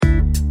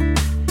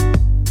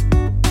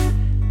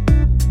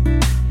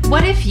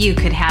you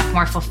could have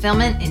more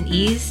fulfillment and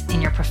ease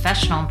in your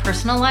professional and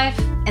personal life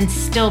and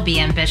still be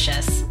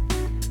ambitious.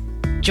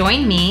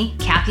 Join me,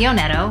 Kathy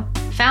Onetto,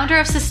 founder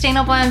of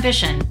Sustainable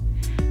Ambition,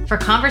 for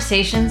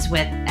conversations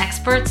with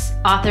experts,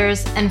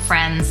 authors, and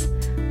friends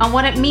on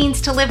what it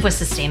means to live with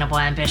sustainable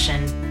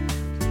ambition.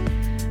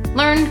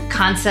 Learn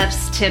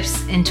concepts,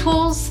 tips, and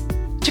tools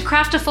to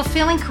craft a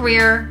fulfilling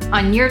career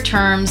on your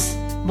terms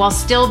while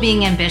still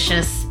being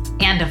ambitious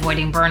and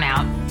avoiding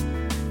burnout.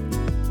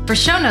 For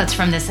show notes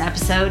from this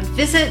episode,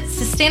 visit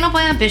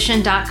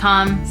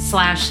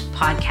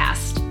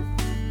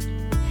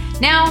sustainableambition.com/podcast.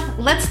 Now,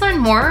 let's learn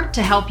more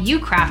to help you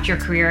craft your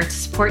career to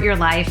support your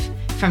life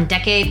from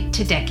decade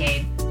to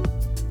decade.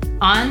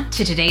 On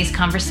to today's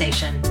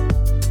conversation.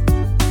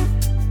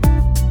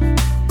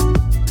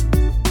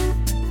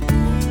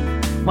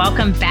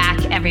 Welcome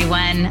back,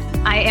 everyone.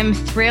 I am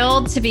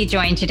thrilled to be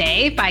joined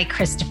today by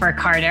Kristoffer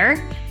Carter,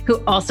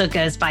 who also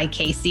goes by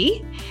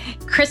Casey.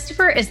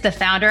 Kristoffer is the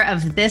founder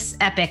of This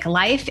Epic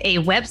Life, a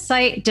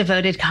website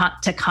devoted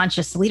to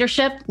conscious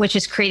leadership, which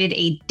has created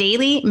a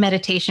daily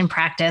meditation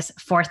practice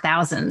for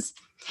thousands.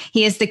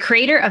 He is the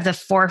creator of the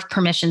 4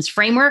 Permissions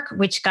framework,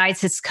 which guides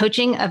his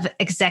coaching of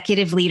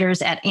executive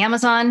leaders at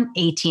Amazon,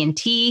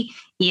 AT&T,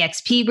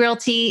 eXp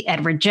Realty,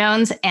 Edward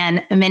Jones,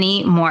 and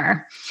many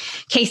more.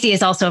 Casey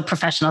is also a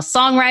professional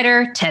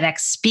songwriter,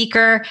 TEDx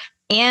speaker,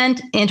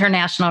 and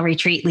international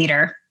retreat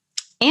leader.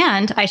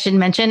 And I should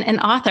mention an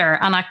author.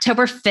 On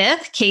October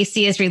 5th,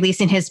 Casey is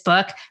releasing his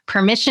book,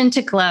 Permission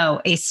to Glow,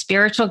 A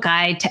Spiritual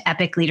Guide to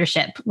Epic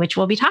Leadership, which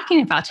we'll be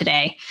talking about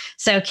today.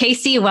 So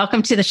Casey,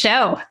 welcome to the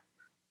show.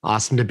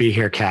 Awesome to be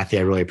here, Kathy.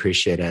 I really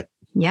appreciate it.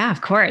 Yeah,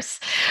 of course.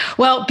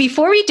 Well,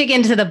 before we dig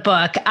into the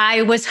book,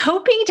 I was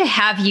hoping to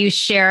have you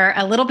share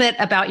a little bit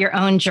about your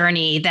own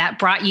journey that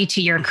brought you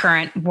to your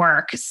current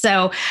work.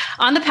 So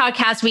on the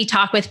podcast, we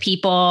talk with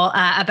people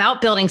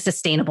about building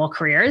sustainable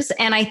careers.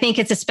 And I think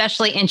it's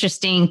especially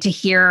interesting to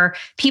hear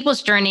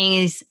people's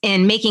journeys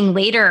in making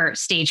later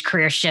stage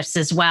career shifts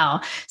as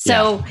well.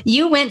 So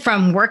You went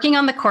from working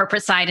on the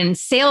corporate side in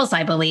sales,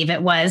 I believe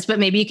it was, but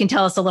maybe you can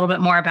tell us a little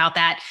bit more about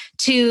that,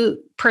 to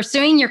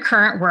pursuing your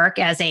current work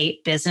as a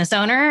business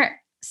owner,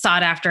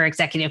 sought after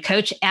executive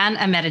coach, and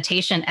a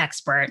meditation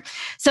expert.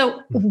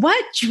 So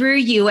what drew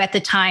you at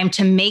the time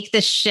to make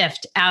this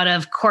shift out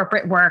of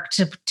corporate work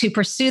to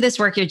pursue this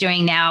work you're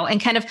doing now?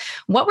 And kind of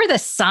what were the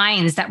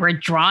signs that were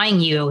drawing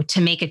you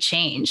to make a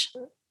change?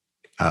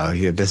 Oh,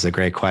 yeah, this is a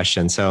great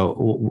question.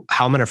 So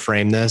how I'm going to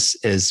frame this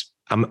is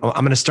I'm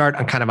going to start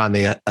on kind of on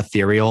the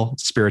ethereal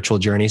spiritual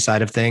journey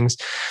side of things.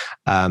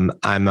 I'm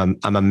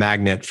a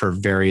magnet for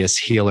various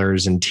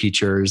healers and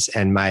teachers,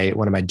 and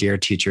one of my dear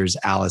teachers,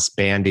 Alice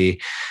Bandy,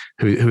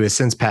 who has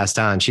since passed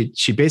on.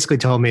 She basically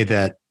told me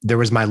that there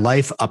was my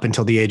life up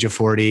until the age of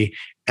 40,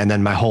 and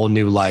then my whole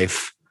new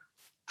life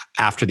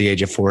after the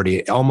age of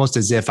 40, almost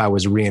as if I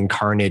was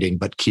reincarnating,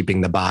 but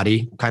keeping the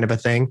body, kind of a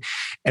thing.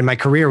 And my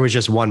career was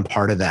just one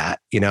part of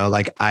that. You know,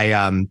 like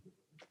I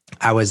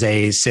was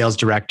a sales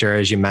director,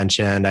 as you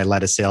mentioned. I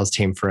led a sales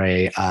team for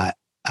a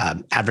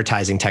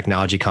advertising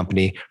technology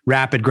company,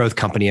 rapid growth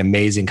company,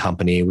 amazing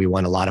company. We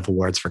won a lot of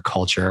awards for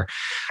culture.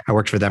 I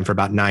worked for them for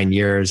about 9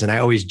 years. And I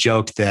always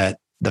joked that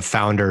the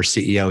founder,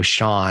 CEO,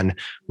 Sean,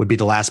 would be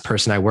the last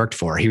person I worked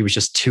for. He was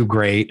just too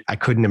great. I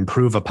couldn't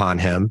improve upon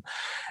him.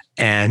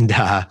 And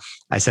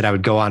I said I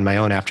would go on my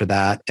own after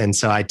that. And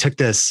so I took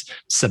this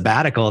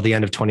sabbatical at the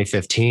end of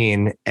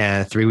 2015,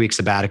 and a 3-week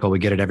sabbatical. We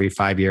get it every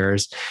 5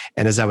 years.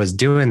 And as I was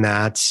doing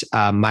that,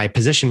 my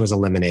position was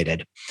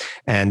eliminated.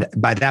 And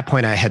by that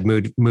point, I had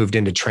moved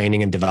into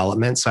training and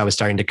development. So I was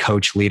starting to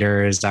coach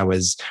leaders. I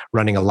was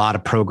running a lot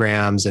of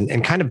programs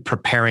and kind of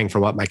preparing for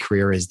what my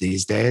career is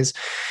these days.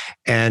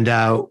 And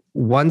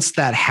once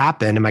that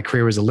happened and my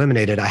career was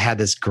eliminated, I had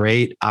this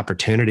great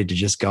opportunity to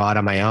just go out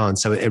on my own.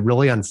 So it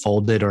really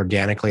unfolded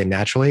organically and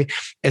naturally.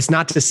 It's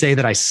not to say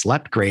that I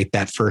slept great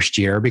that first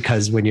year,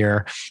 because when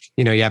you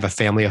have a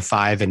family of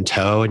 5 in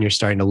tow and you're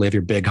starting to live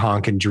your big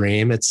honking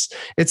dream,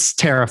 it's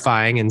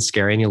terrifying and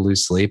scary and you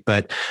lose sleep.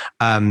 But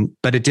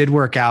it did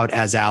work out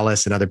as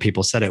Alice and other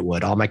people said it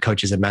would. All my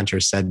coaches and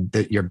mentors said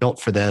that you're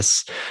built for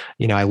this.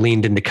 You know, I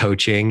leaned into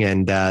coaching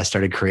and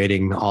started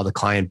creating all the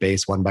client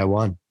base one by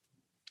one.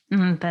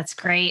 That's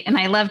great. And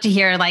I love to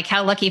hear like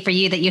how lucky for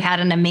you that you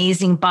had an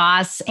amazing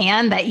boss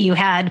and that you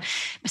had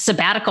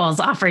sabbaticals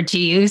offered to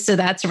you. So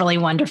that's really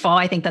wonderful.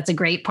 I think that's a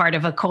great part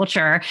of a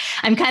culture.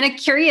 I'm kind of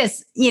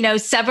curious,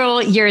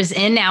 several years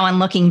in now and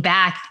looking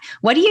back,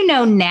 what do you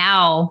know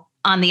now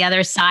on the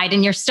other side?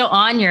 And you're still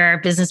on your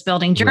business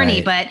building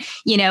journey, right.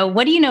 But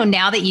what do you know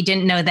now that you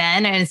didn't know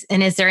then?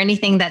 And is there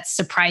anything that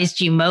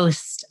surprised you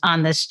most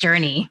on this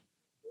journey?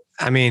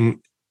 I mean,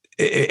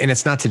 and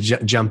it's not to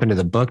jump into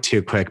the book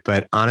too quick,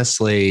 but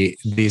honestly,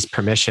 these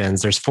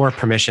permissions, there's 4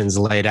 permissions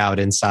laid out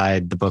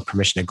inside the book,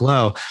 Permission to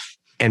Glow.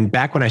 And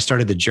back when I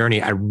started the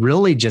journey, I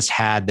really just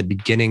had the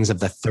beginnings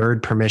of the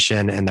 3rd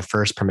permission and the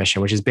 1st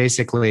permission, which is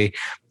basically,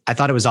 I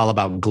thought it was all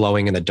about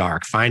glowing in the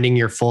dark, finding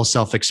your full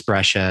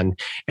self-expression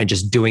and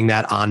just doing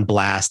that on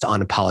blast,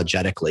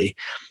 unapologetically.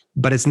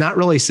 but it's not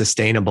really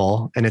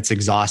sustainable and it's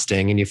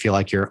exhausting and you feel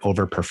like you're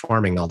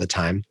overperforming all the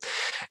time.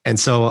 And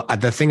so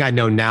the thing I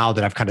know now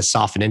that I've kind of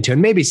softened into,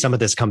 and maybe some of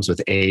this comes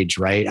with age,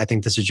 right? I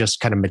think this is just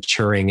kind of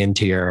maturing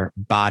into your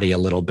body a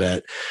little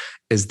bit,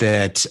 is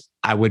that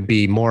I would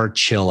be more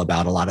chill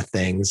about a lot of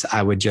things.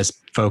 I would just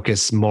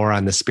focus more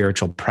on the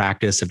spiritual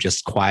practice of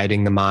just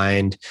quieting the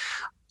mind,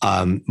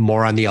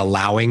 more on the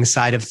allowing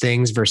side of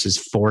things versus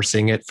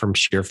forcing it from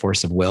sheer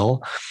force of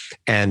will.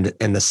 And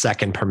the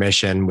second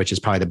permission, which is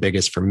probably the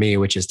biggest for me,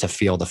 which is to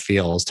feel the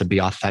feels, to be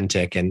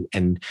authentic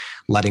and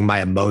letting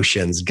my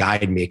emotions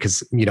guide me.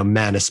 Because,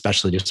 men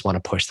especially just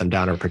want to push them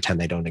down or pretend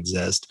they don't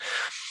exist.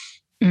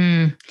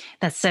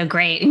 That's so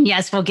great. And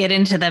yes, we'll get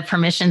into the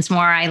permissions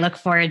more. I look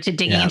forward to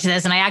digging into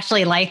this. And I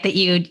actually like that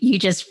you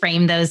just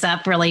framed those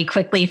up really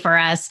quickly for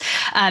us.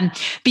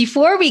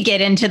 Before we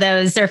get into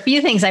those, there are a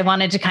few things I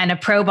wanted to kind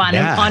of probe on.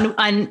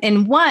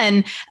 And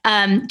one,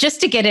 just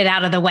to get it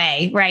out of the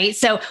way, right?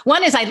 So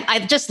one is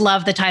I just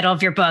love the title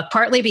of your book,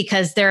 partly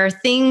because there are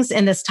things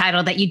in this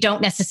title that you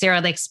don't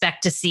necessarily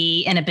expect to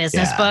see in a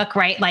business book,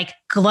 right? Like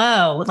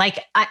glow.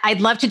 Like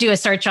I'd love to do a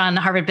search on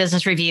Harvard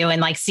Business Review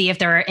and like see if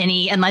there are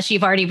any, unless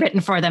you've already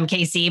written for them,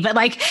 Casey, but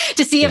like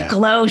to see if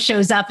glow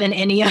shows up in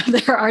any of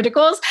their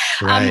articles.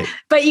 Right.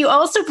 But you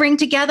also bring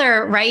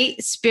together, right,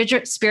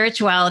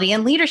 spirituality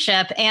and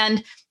leadership.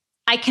 And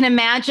I can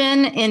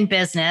imagine in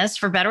business,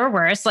 for better or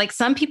worse, like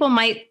some people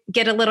might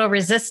get a little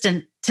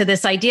resistant to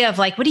this idea of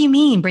like, what do you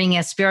mean bringing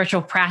a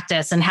spiritual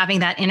practice and having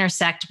that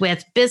intersect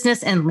with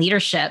business and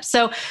leadership?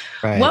 So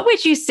what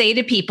would you say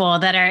to people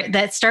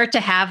that start to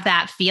have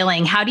that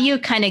feeling? How do you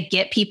kind of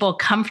get people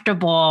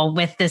comfortable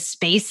with this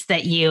space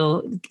that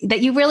you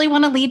really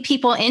want to lead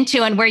people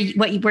into, and where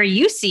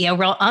you see a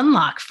real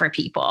unlock for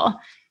people?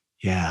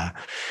 Yeah.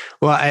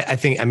 Well, I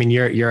think,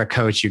 you're a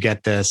coach, you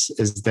get this,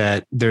 is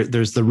that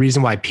there's the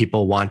reason why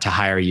people want to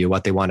hire you,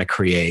 what they want to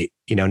create,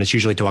 and it's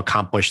usually to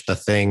accomplish the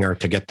thing or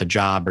to get the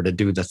job or to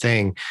do the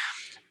thing.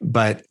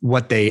 But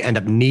what they end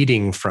up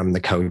needing from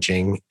the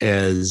coaching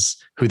is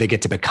who they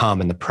get to become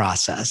in the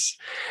process.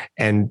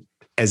 And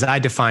as I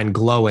define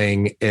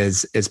glowing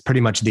is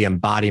pretty much the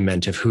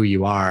embodiment of who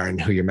you are and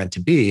who you're meant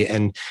to be.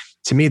 And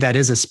to me, that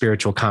is a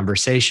spiritual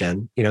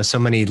conversation. So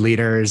many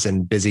leaders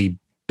and busy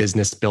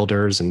business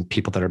builders and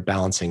people that are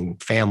balancing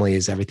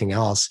families, everything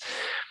else,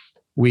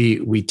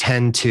 we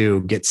tend to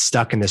get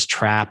stuck in this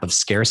trap of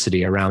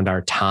scarcity around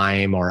our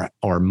time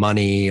or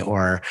money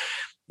or,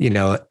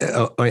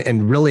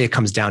 and really it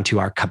comes down to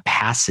our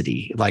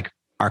capacity, like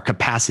our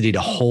capacity to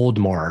hold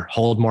more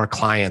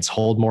clients,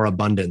 hold more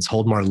abundance,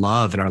 hold more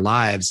love in our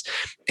lives.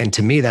 And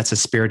to me, that's a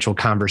spiritual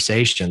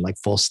conversation, like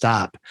full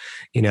stop.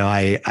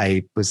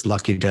 I was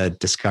lucky to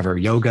discover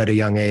yoga at a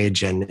young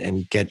age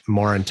and get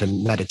more into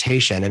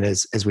meditation. And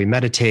as we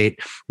meditate,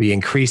 we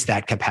increase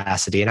that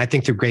capacity. And I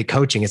think through great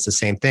coaching, it's the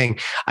same thing.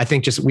 I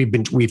think just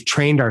we've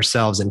trained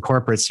ourselves in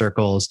corporate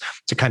circles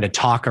to kind of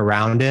talk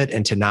around it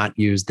and to not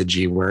use the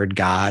G word,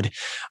 God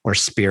or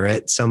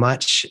spirit so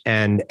much,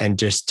 and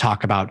just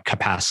talk about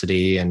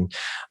capacity and,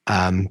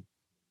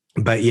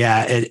 but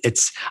yeah,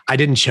 I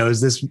didn't chose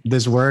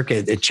this work.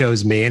 It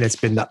chose me. And it's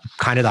been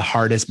kind of the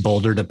hardest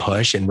boulder to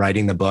push in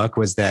writing the book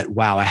was that,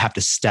 wow, I have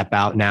to step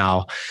out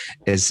now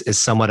as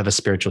somewhat of a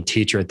spiritual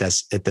teacher at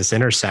this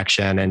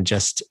intersection and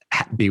just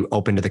be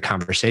open to the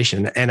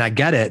conversation. And I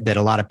get it that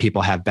a lot of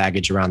people have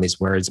baggage around these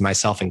words,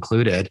 myself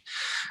included.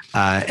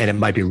 And it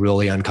might be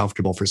really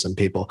uncomfortable for some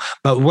people.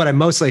 But what I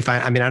mostly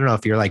find, I don't know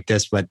if you're like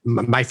this, but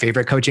my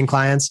favorite coaching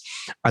clients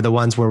are the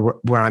ones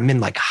where I'm in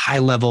like high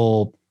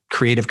level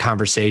creative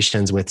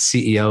conversations with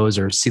CEOs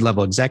or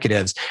C-level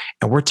executives.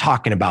 And we're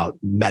talking about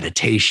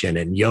meditation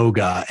and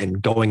yoga and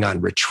going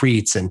on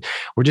retreats. And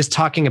we're just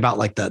talking about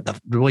like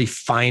the really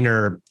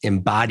finer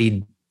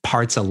embodied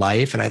parts of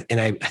life. And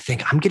I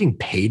think I'm getting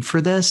paid for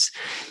this,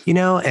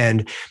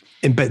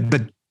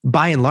 but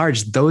by and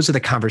large, those are the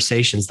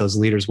conversations those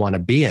leaders want to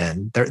be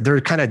in.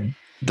 They're kind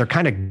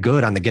of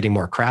good on the getting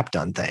more crap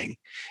done thing,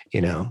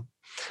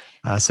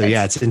 So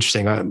it's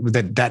interesting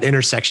that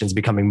intersection is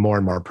becoming more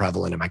and more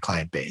prevalent in my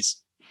client base.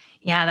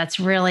 Yeah, that's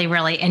really,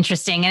 really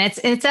interesting. And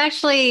it's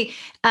actually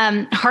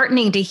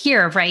heartening to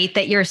hear, right,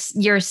 that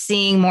you're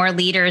seeing more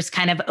leaders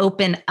kind of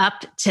open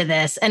up to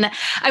this. And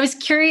I was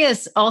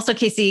curious also,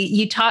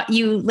 Casey,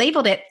 you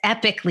labeled it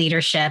epic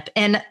leadership.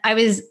 And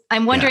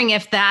I'm wondering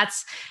if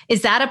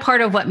is that a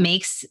part of what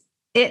makes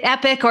it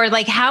epic, or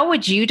like, how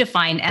would you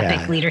define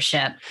epic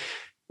leadership?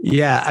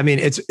 Yeah,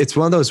 it's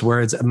one of those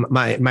words.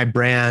 My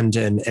brand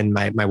and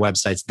my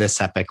website's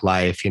This Epic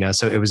Life,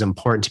 so it was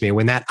important to me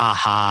when that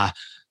aha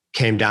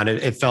came down.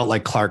 It felt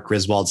like Clark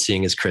Griswold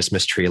seeing his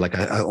Christmas tree, like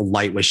a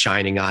light was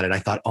shining on it. I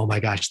thought, oh my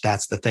gosh,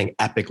 that's the thing,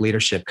 epic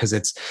leadership, because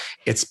it's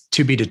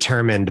to be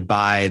determined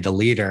by the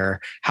leader.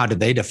 How do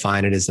they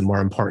define it is the more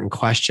important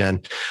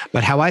question.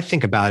 But how I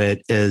think about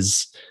it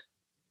is,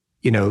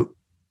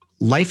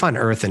 life on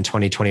earth in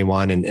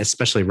 2021, and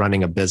especially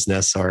running a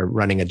business or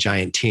running a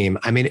giant team,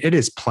 it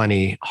is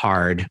plenty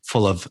hard,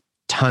 full of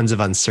tons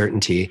of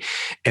uncertainty.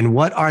 And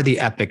what are the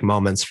epic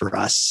moments for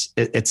us?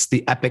 It's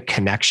the epic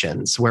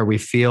connections where we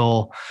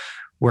feel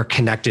we're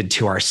connected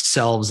to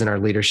ourselves and our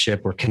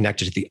leadership. We're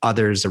connected to the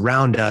others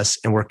around us,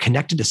 and we're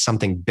connected to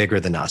something bigger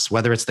than us,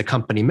 whether it's the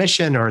company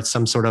mission or it's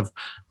some sort of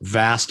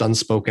vast,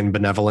 unspoken,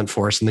 benevolent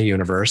force in the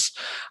universe.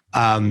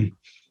 And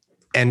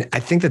I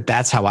think that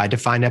that's how I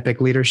define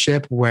epic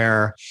leadership,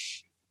 where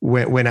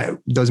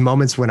those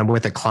moments when I'm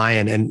with a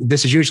client, and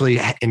this is usually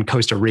in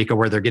Costa Rica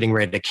where they're getting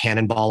ready to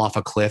cannonball off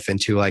a cliff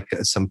into like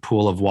some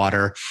pool of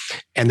water,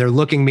 and they're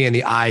looking me in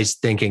the eyes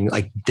thinking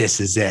like,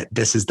 this is it.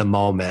 This is the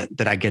moment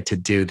that I get to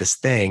do this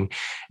thing.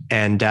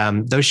 And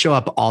those show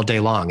up all day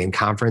long in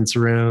conference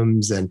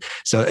rooms. And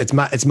so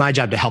it's my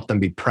job to help them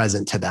be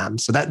present to them.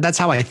 So that's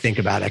how I think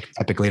about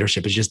epic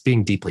leadership, is just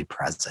being deeply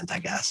present, I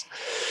guess.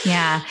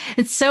 Yeah.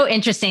 It's so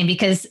interesting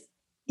because,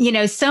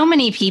 so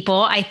many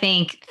people, I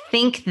think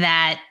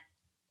that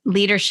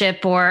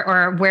leadership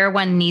or where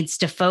one needs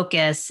to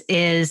focus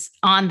is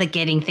on the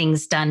getting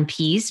things done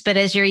piece. But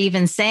as you're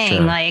even saying,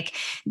 Sure. like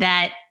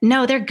that,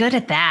 no, they're good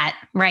at that,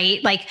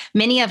 right? Like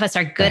many of us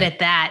are good Right. at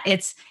that.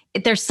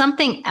 There's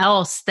something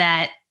else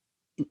that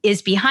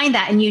is behind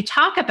that. And you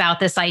talk about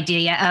this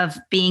idea of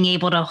being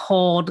able to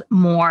hold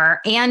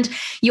more. And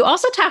you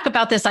also talk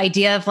about this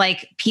idea of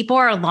like people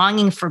are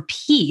longing for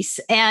peace.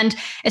 And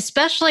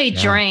especially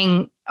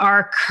during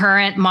our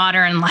current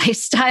modern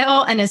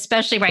lifestyle, and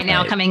especially right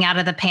now coming out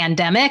of the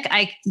pandemic,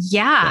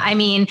 I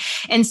mean,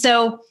 and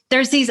so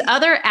there's these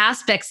other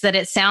aspects that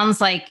it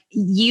sounds like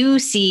you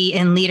see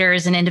in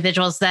leaders and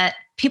individuals that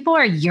people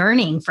are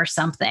yearning for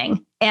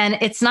something. And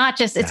it's not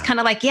just, it's kind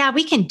of like,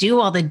 we can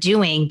do all the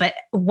doing, but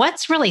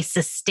what's really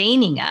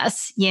sustaining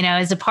us,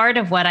 is a part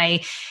of what I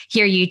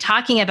hear you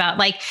talking about.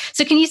 Like,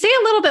 so can you say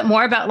a little bit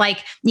more about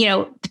like,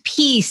 the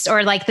peace,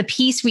 or like the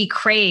peace we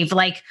crave?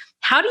 Like,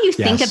 how do you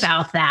think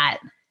about that?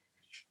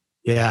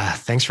 Yeah,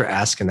 thanks for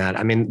asking that.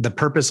 I mean, the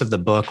purpose of the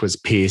book was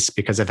peace,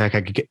 because if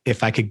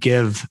I could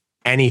give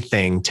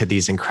anything to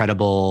these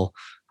incredible,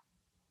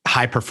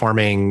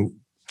 high-performing,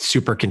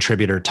 super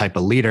contributor type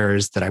of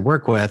leaders that I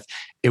work with,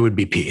 it would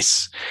be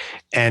peace.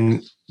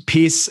 And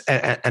peace,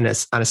 and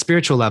on a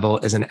spiritual level,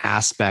 is an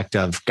aspect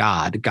of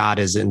God. God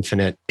is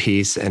infinite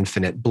peace,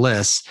 infinite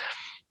bliss.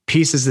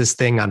 Peace is this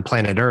thing on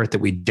planet Earth that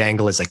we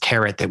dangle as a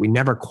carrot that we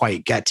never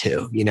quite get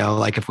to.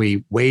 Like if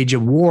we wage a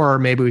war,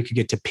 maybe we could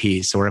get to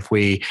peace. Or if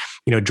we,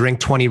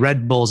 drink 20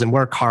 Red Bulls and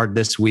work hard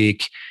this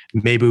week,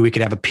 maybe we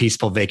could have a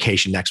peaceful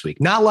vacation next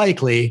week. Not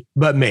likely,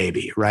 but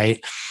maybe,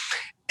 right?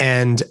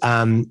 And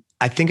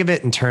I think of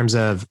it in terms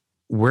of,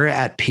 we're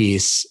at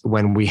peace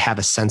when we have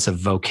a sense of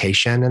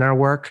vocation in our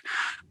work,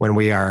 when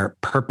we are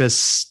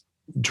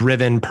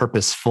purpose-driven,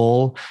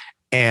 purposeful,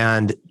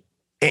 and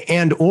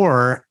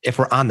or if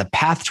we're on the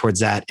path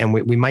towards that, and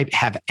we might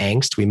have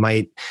angst, we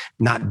might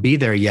not be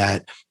there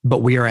yet,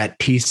 but we are at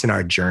peace in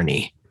our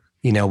journey.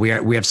 We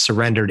have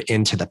surrendered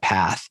into the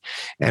path.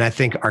 And I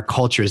think our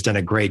culture has done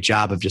a great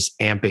job of just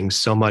amping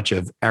so much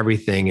of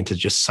everything into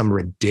just some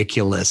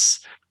ridiculous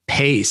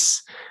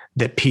pace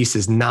that peace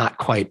is not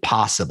quite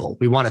possible.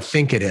 We want to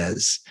think it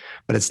is,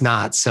 but it's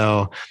not.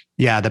 So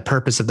the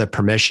purpose of the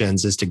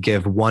permissions is to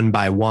give one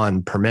by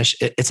one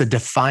permission. It's a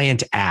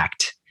defiant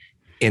act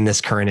in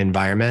this current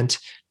environment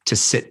to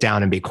sit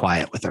down and be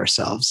quiet with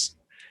ourselves,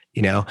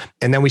 and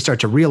then we start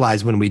to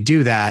realize when we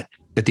do that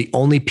the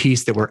only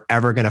peace that we're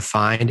ever going to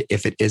find,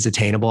 if it is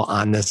attainable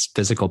on this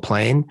physical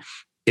plane,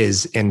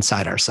 is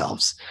inside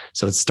ourselves.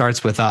 So it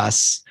starts with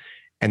us,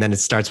 and then it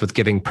starts with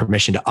giving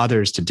permission to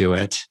others to do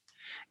it.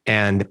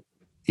 And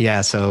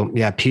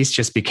peace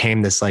just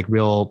became this like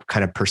real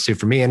kind of pursuit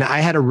for me. And I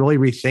had to really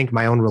rethink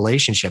my own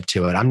relationship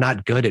to it. I'm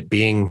not good at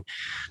being,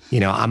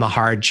 I'm a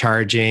hard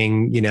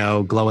charging,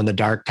 glow in the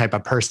dark type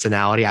of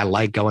personality. I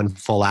like going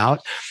full out.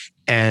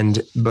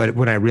 But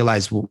when I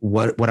realized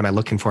what am I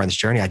looking for in this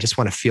journey, I just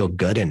want to feel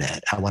good in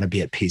it. I want to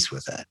be at peace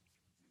with it.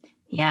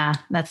 Yeah,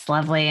 that's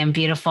lovely and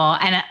beautiful.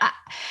 And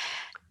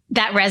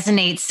that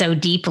resonates so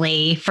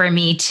deeply for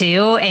me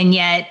too. And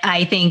yet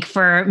I think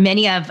for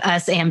many of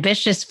us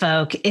ambitious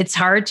folk, it's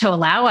hard to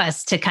allow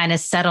us to kind of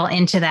settle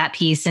into that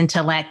peace and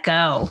to let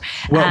go.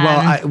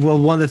 Well,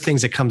 one of the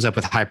things that comes up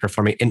with high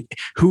performing, and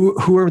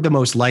who are the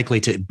most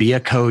likely to be a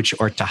coach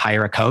or to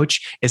hire a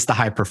coach? It's the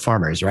high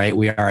performers, right?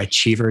 We are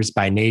achievers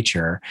by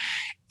nature.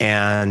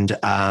 And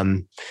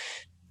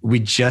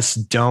we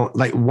just don't,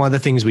 like, one of the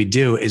things we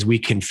do is we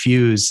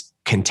confuse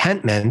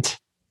contentment,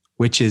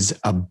 which is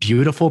a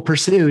beautiful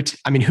pursuit.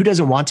 I mean, who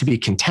doesn't want to be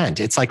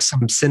content? It's like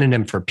some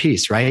synonym for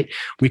peace, right?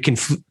 We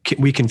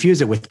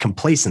confuse it with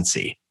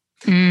complacency.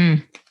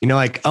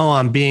 Like, oh,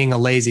 I'm being a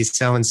lazy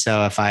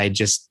so-and-so if I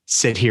just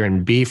sit here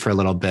and be for a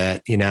little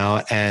bit,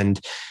 and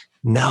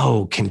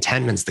no,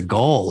 contentment's the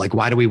goal. Like,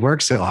 why do we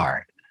work so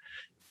hard?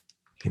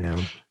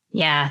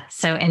 Yeah.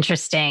 So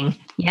interesting.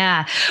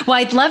 Yeah. Well,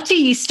 I'd love to,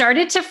 you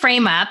started to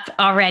frame up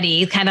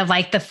already kind of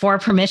like the 4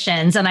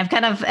 permissions, and I've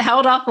kind of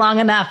held off long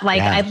enough.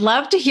 Like, I'd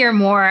love to hear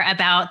more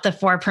about the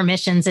 4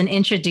 permissions and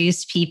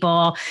introduce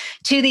people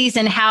to these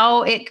and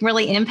how it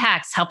really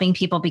impacts helping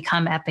people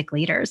become epic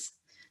leaders.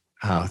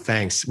 Oh,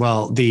 thanks.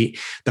 Well, the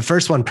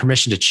first one,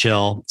 permission to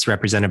chill, it's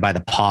represented by the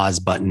pause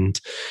button.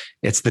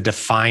 It's the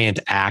defiant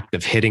act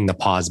of hitting the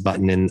pause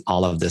button in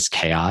all of this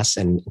chaos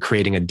and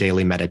creating a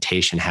daily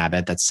meditation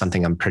habit. That's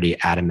something I'm pretty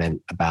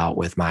adamant about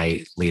with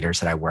my leaders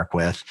that I work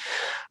with,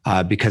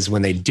 because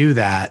when they do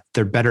that,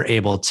 they're better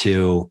able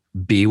to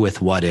be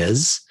with what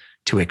is,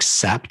 to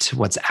accept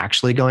what's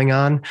actually going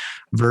on,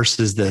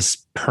 versus this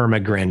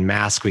permagrin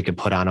mask we could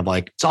put on of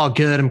like, it's all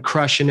good, I'm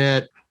crushing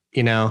it.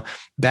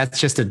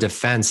 That's just a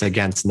defense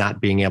against not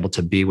being able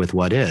to be with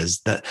what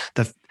is.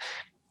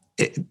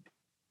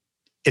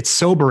 It's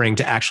sobering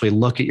to actually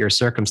look at your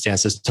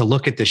circumstances, to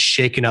look at the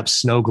shaken up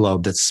snow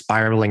globe that's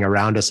spiraling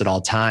around us at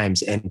all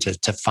times, and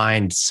to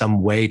find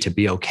some way to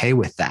be okay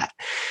with that.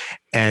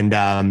 And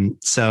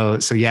so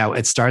yeah,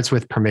 it starts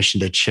with permission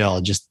to chill,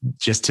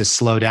 just to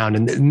slow down.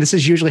 And this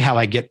is usually how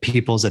I get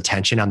people's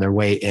attention on their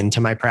way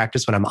into my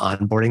practice when I'm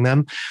onboarding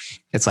them.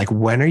 It's like,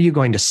 when are you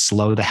going to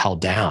slow the hell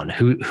down?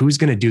 Who's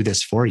going to do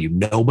this for you?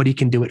 Nobody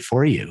can do it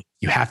for you.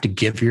 You have to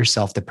give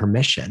yourself the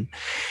permission.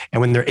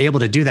 And when they're able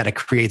to do that, it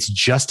creates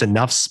just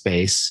enough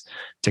space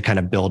to kind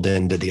of build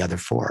into the other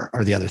four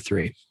or the other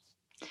three.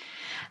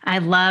 I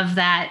love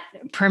that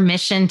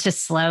permission to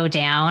slow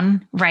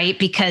down,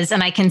 right?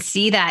 And I can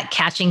see that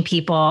catching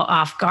people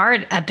off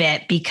guard a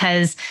bit,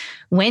 because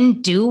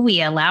when do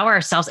we allow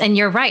ourselves? And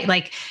you're right,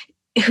 like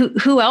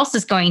who else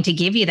is going to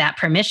give you that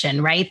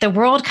permission, right? The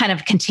world kind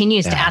of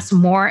continues to ask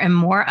more and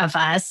more of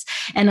us.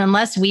 And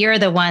unless we are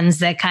the ones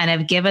that kind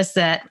of give us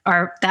that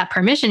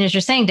permission, as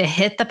you're saying, to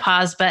hit the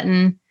pause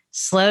button,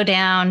 slow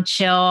down,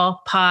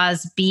 chill,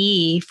 pause,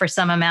 be for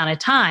some amount of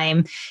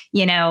time,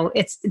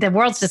 it's the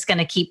world's just going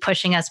to keep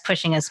pushing us.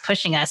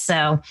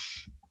 So,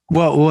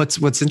 well, what's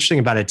interesting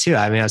about it too,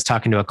 I mean, I was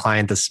talking to a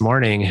client this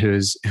morning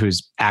who's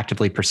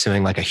actively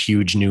pursuing like a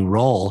huge new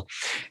role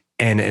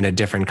in a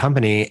different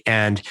company.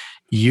 And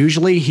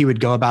usually he would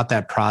go about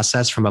that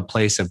process from a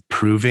place of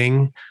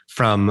proving,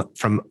 from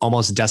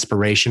almost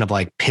desperation of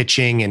like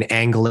pitching and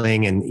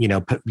angling and,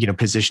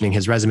 positioning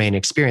his resume and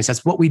experience.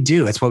 That's what we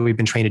do. It's what we've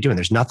been trained to do. And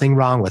there's nothing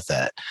wrong with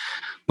it.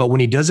 But when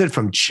he does it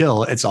from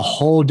chill, it's a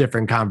whole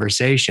different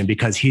conversation,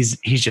 because he's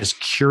just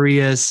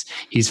curious.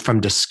 He's from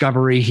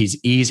discovery. He's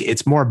easy.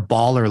 It's more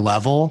baller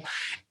level.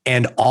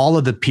 And all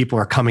of the people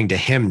are coming to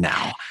him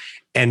now.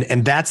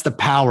 And that's the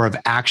power of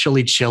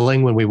actually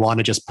chilling when we want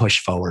to just push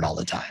forward all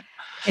the time.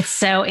 It's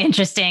so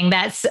interesting.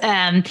 That's,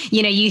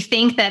 you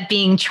think that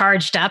being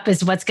charged up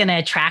is what's going to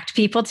attract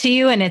people to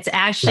you. And it's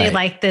actually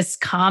like this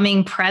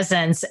calming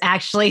presence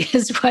actually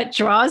is what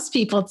draws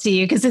people to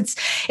you, because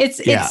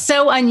it's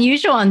so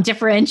unusual and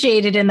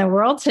differentiated in the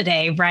world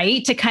today,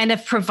 right? To kind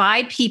of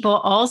provide people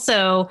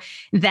also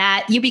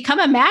that you become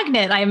a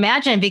magnet, I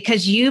imagine,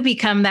 because you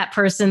become that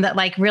person that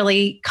like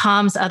really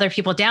calms other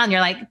people down.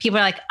 People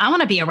are like, I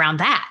want to be around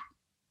that.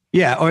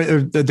 Yeah. Or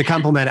the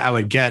compliment I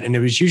would get, and it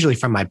was usually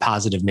from my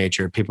positive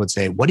nature. People would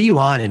say, what do you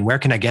want? And where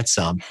can I get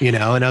some? And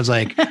I was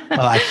like,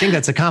 well, I think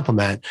that's a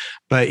compliment.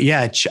 But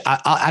yeah,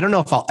 I don't know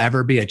if I'll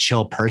ever be a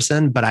chill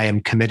person, but I am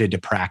committed to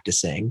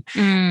practicing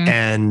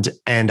and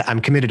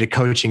I'm committed to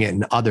coaching it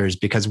in others,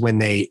 because when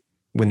they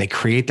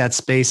create that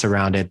space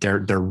around it, their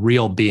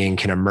real being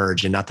can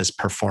emerge, and not this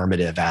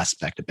performative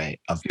aspect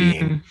of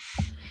being.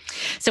 Mm-hmm.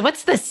 So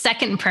what's the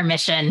second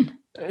permission?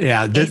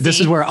 Yeah, this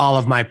is where all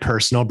of my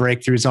personal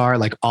breakthroughs are.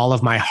 Like all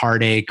of my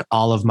heartache,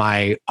 all of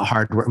my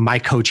hard work. My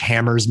coach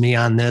hammers me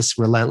on this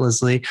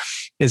relentlessly,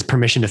 is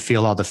permission to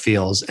feel all the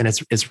feels. And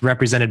it's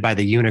represented by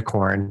the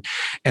unicorn.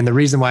 And the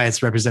reason why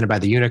it's represented by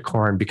the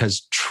unicorn,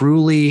 because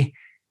truly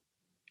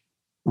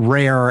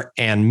rare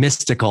and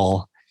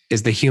mystical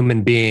is the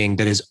human being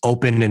that is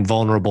open and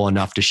vulnerable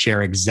enough to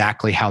share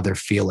exactly how they're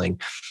feeling.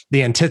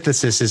 The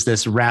antithesis is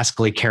this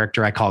rascally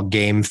character I call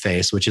Game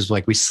Face, which is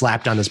like we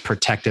slapped on this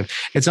protective.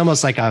 It's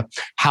almost like a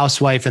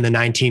housewife in the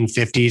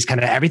 1950s,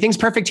 kind of everything's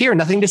perfect here,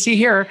 nothing to see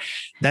here.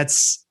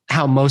 That's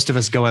how most of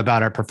us go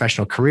about our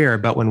professional career.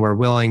 But when we're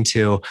willing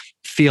to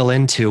feel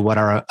into what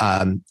our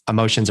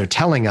emotions are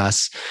telling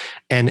us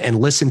and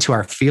listen to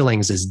our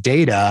feelings as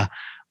data,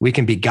 we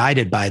can be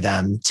guided by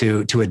them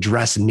to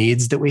address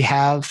needs that we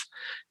have.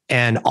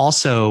 And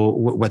also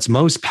what's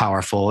most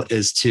powerful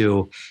is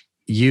to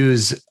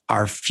use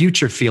our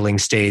future feeling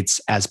states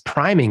as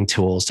priming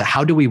tools to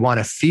how do we want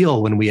to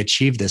feel when we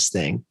achieve this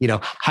thing?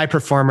 High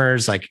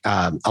performers like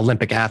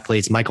Olympic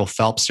athletes, Michael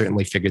Phelps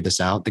certainly figured this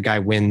out. The guy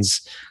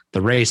wins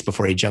the race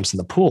before he jumps in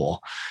the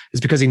pool is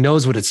because he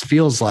knows what it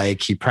feels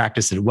like. He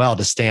practiced it well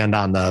to stand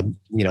on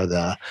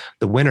the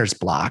winner's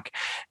block.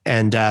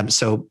 And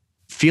so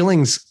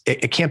feelings,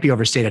 it can't be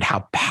overstated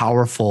how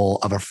powerful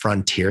of a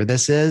frontier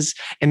this is.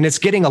 And it's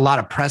getting a lot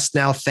of press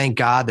now. Thank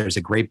God. There's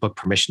a great book,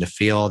 Permission to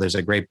Feel. There's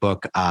a great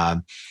book.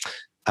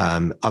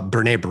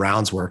 Brene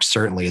Brown's work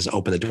certainly has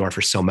opened the door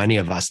for so many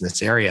of us in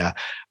this area.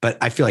 But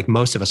I feel like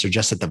most of us are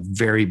just at the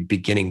very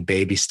beginning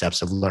baby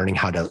steps of learning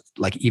how to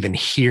like even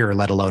hear,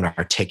 let alone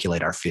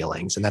articulate our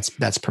feelings. And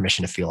that's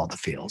permission to feel all the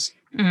feels.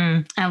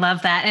 I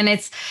love that. And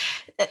it's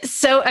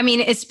so, I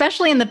mean,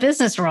 especially in the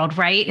business world,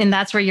 right? And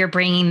that's where you're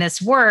bringing this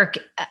work,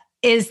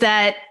 is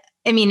that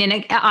I mean,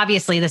 and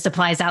obviously this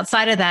applies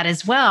outside of that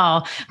as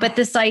well, but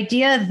this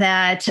idea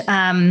that,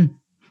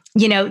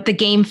 the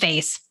game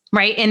face,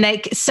 right? And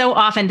like so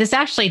often, this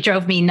actually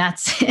drove me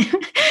nuts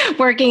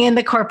working in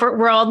the corporate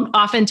world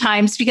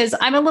oftentimes, because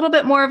I'm a little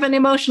bit more of an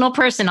emotional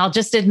person. I'll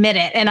just admit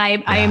it. And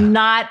I am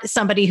not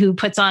somebody who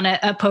puts on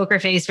a poker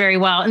face very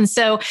well. And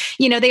so,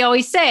 they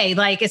always say,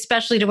 like,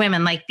 especially to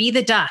women, like, be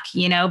the duck,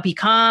 be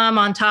calm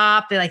on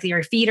top, like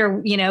your feet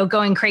are,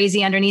 going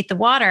crazy underneath the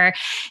water.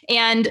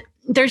 And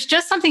there's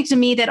just something to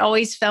me that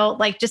always felt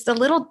like just a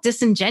little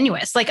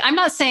disingenuous. Like, I'm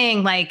not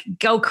saying like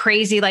go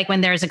crazy, like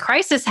when there's a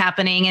crisis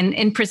happening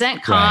and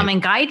present calm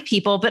and guide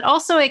people, but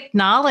also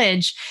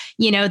acknowledge,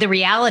 the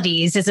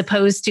realities as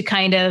opposed to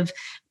kind of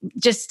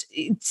just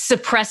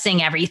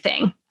suppressing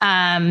everything.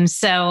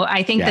 So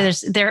I think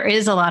there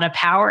is a lot of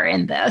power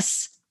in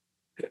this.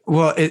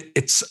 Well,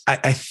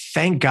 I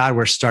thank God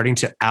we're starting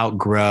to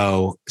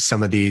outgrow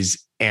some of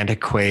these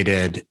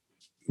antiquated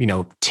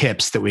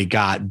tips that we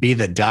got. Be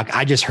the duck.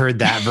 I just heard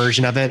that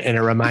version of it. And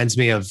it reminds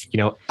me of,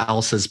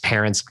 Elsa's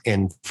parents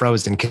in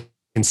Frozen,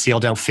 conceal,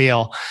 don't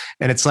feel.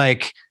 And it's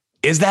like,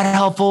 is that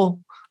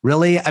helpful?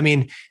 Really? I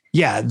mean,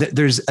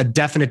 there's a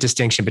definite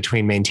distinction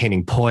between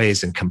maintaining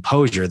poise and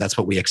composure. That's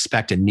what we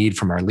expect and need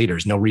from our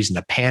leaders. No reason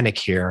to panic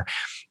here.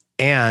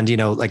 And,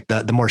 like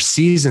the more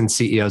seasoned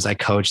CEOs I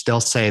coach,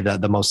 they'll say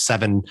that the most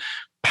 7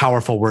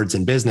 powerful words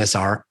in business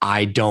are,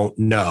 I don't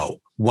know.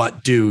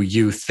 What do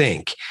you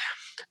think?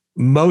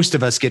 Most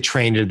of us get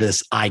trained to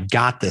this I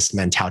got this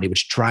mentality,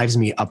 which drives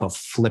me up a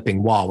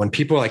flipping wall. When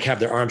people like have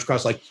their arms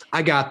crossed, like,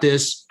 I got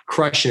this,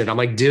 crushing it. I'm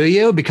like, do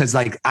you? Because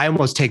like, I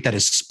almost take that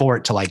as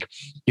sport to like,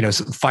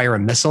 fire a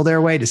missile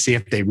their way to see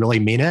if they really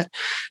mean it.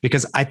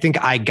 Because I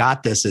think I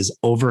got this is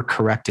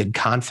overcorrected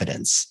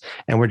confidence.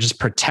 And we're just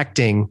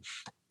protecting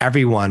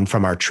everyone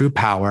from our true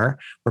power.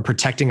 We're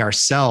protecting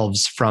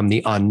ourselves from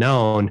the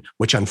unknown,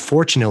 which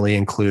unfortunately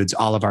includes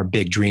all of our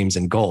big dreams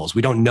and goals.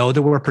 We don't know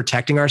that we're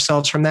protecting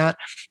ourselves from that,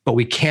 but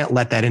we can't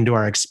let that into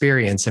our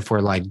experience if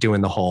we're like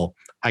doing the whole,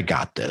 I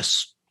got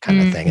this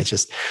kind of thing. It's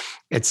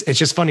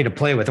just funny to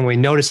play with. And we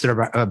notice it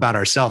about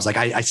ourselves. Like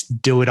I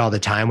do it all the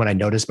time. When I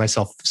notice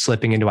myself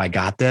slipping into, I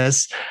got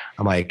this,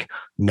 I'm like,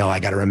 no, I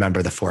got to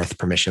remember the 4th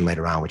permission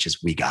later on, which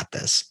is, we got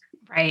this.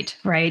 Right.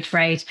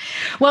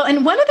 Well,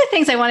 and one of the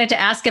things I wanted to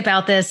ask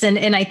about this,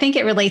 and I think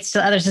it relates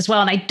to others as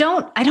well. And I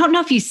don't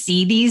know if you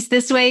see these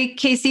this way,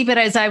 Casey, but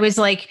as I was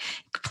like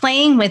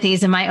playing with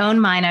these in my own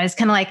mind, I was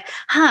kind of like,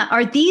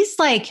 are these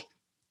like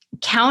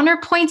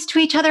counterpoints to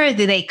each other? Or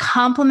do they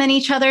complement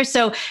each other?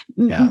 So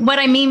what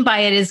I mean by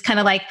it is kind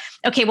of like,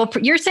 okay, well,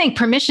 you're saying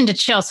permission to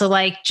chill. So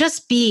like,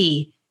 just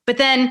be, but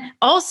then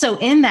also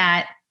in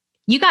that,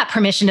 you got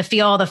permission to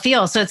feel all the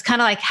feels. So it's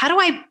kind of like, how do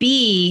I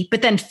be,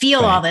 but then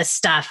feel all this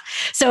stuff?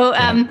 So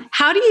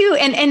how do you,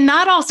 and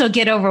not also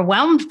get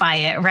overwhelmed by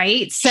it,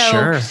 right?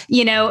 So,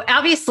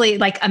 obviously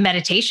like a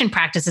meditation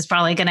practice is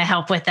probably going to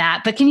help with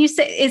that. But can you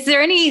say, is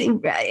there any,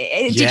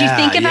 did you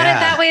think about it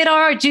that way at all?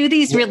 Or do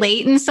these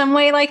relate in some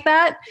way like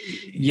that?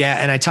 Yeah.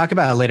 And I talk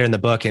about it later in the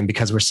book. And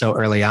because we're so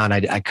early on,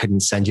 I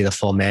couldn't send you the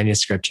full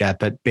manuscript yet.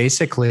 But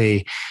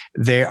basically,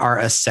 there are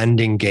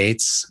ascending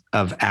gates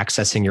of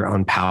accessing your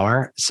own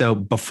power. So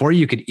before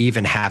you could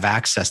even have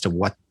access to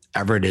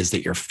whatever it is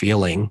that you're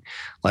feeling,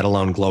 let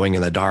alone glowing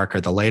in the dark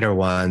or the later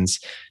ones,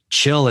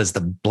 chill is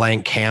the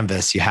blank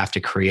canvas you have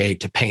to create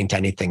to paint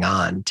anything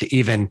on, to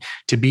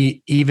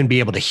be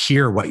able to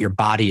hear what your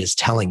body is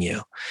telling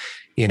you.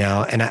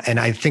 And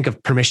I think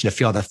of permission to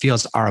feel. That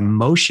feels our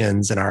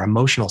emotions, and our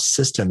emotional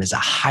system is a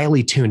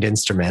highly tuned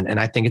instrument. And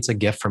I think it's a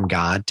gift from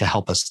God to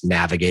help us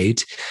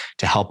navigate,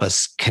 to help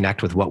us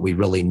connect with what we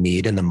really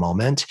need in the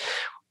moment.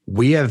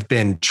 We have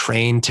been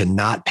trained to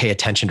not pay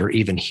attention or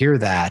even hear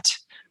that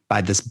by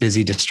this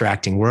busy,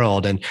 distracting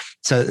world. And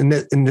so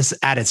and this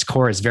at its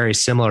core is very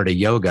similar to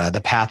yoga.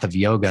 The path of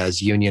yoga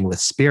is union with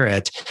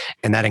spirit.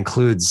 And that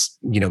includes,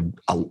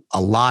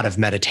 a lot of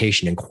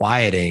meditation and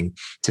quieting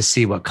to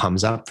see what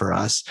comes up for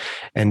us.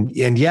 And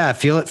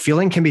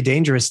feeling can be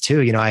dangerous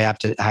too. I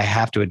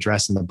have to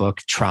address in the book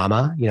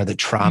trauma, that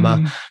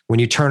trauma, when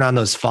you turn on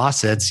those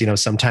faucets,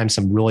 sometimes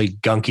some really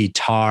gunky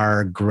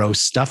tar, gross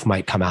stuff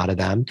might come out of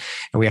them.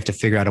 And we have to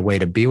figure out a way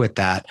to be with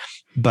that.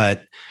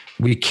 But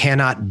we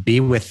cannot be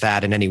with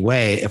that in any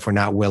way if we're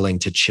not willing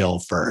to chill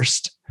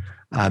first,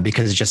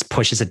 because it just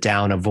pushes it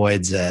down,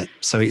 avoids it.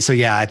 So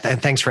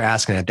thanks for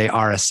asking it. They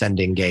are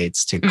ascending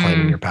gates to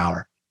claiming your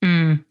power.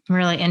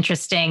 Really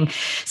interesting.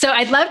 So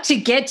I'd love to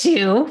get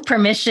to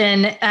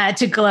permission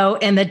to glow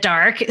in the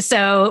dark.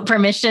 So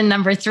permission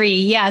number 3.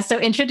 Yeah. So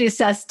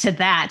introduce us to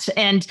that.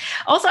 And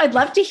also I'd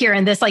love to hear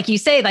in this, like you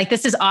say, like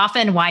this is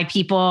often why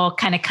people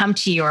kind of come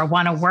to you or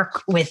want to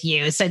work with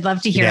you. So I'd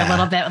love to hear a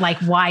little bit like,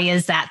 why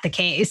is that the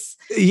case?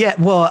 Yeah.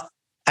 Well,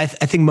 I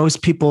think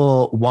most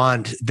people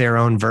want their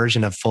own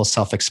version of full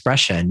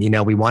self-expression.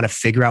 We want to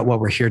figure out what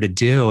we're here to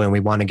do, and we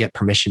want to get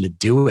permission to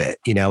do it,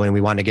 and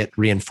we want to get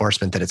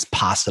reinforcement that it's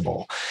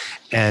possible.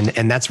 And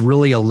that's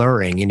really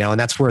alluring, and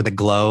that's where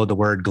the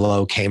word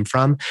glow came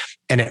from.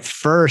 And at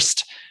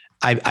first,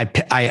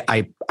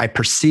 I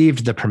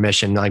perceived the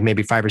permission like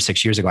maybe 5 or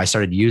 6 years ago. I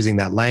started using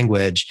that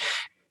language,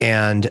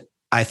 and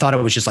I thought it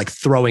was just like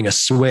throwing a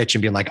switch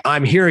and being like,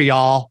 I'm here,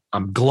 y'all.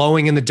 I'm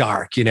glowing in the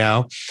dark,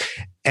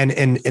 And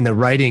in the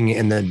writing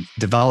and the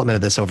development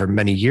of this over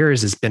many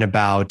years has been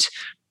about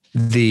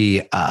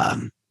the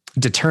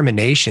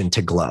determination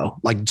to glow.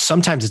 Like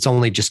sometimes it's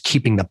only just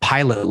keeping the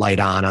pilot light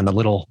on the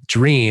little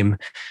dream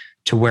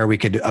to where we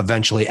could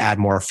eventually add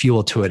more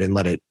fuel to it and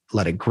let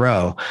it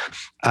grow.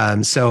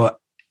 So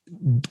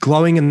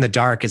glowing in the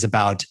dark is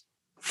about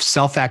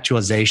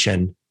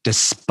self-actualization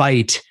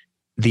despite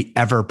the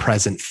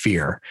ever-present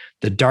fear.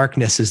 The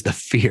darkness is the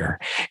fear,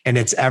 and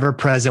it's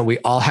ever-present. We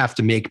all have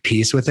to make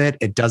peace with it.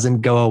 It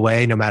doesn't go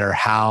away no matter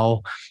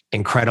how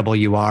incredible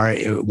you are,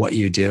 what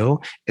you do.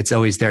 It's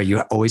always there.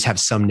 You always have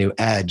some new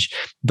edge,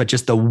 but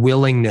just the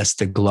willingness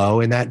to glow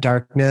in that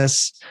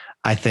darkness,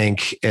 I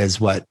think, is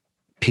what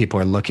people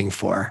are looking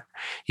for.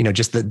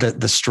 Just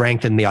the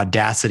strength and the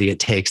audacity it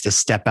takes to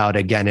step out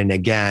again and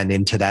again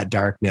into that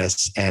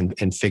darkness and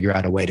figure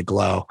out a way to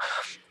glow.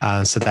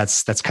 So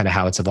that's kind of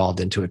how it's evolved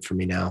into it for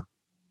me now.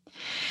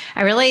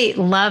 I really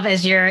love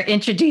as you're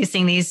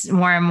introducing these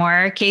more and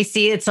more,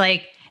 Casey, it's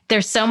like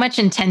there's so much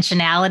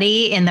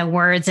intentionality in the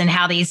words and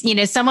how these,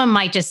 someone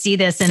might just see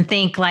this and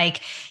think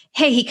like,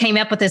 hey, he came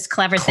up with this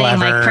clever thing,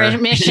 like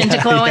permission to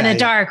glow in the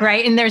dark,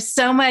 right? And there's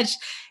so much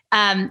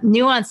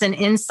nuance and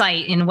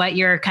insight in what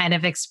you're kind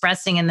of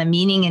expressing and the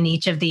meaning in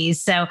each of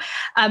these. So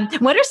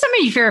what are some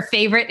of your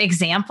favorite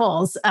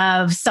examples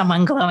of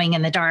someone glowing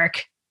in the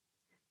dark?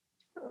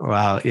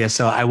 Wow. Yeah.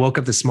 So I woke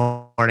up this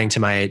morning to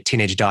my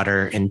teenage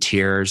daughter in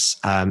tears.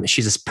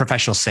 She's a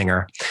professional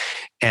singer.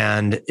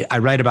 And I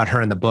write about her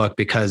in the book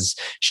because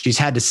she's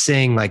had to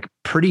sing like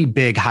pretty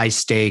big, high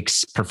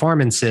stakes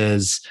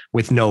performances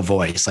with no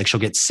voice. Like she'll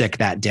get sick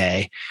that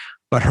day.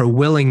 But her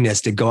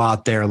willingness to go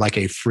out there like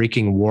a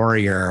freaking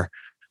warrior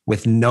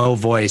with no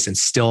voice and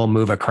still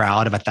move a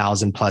crowd of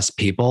 1,000+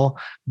 people,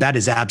 that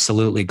is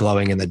absolutely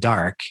glowing in the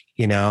dark,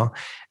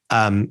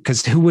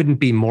 because who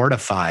wouldn't be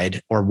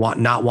mortified or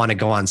not want to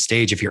go on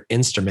stage if your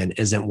instrument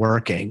isn't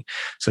working?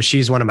 So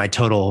she's one of my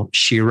total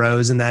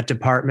sheroes in that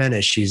department,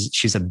 and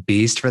she's a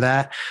beast for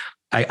that.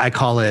 I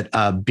call it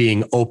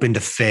being open to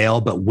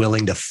fail, but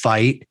willing to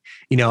fight.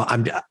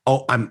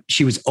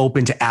 She was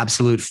open to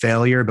absolute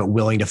failure, but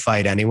willing to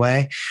fight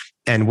anyway.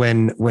 And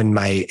when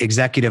my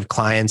executive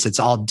clients, it's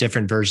all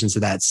different versions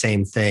of that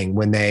same thing.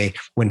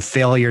 When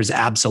failure is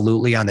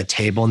absolutely on the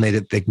table and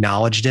they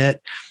acknowledged it,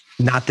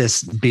 not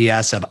this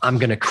BS of I'm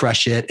going to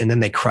crush it and then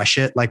they crush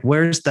it. Like,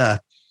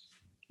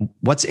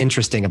 what's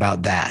interesting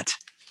about that?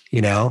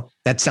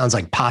 That sounds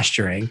like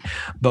posturing.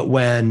 But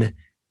when,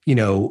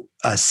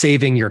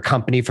 saving your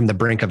company from the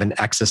brink of an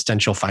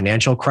existential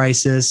financial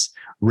crisis,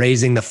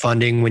 raising the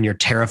funding when you're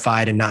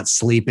terrified and not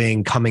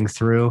sleeping, coming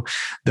through,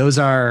 those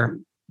are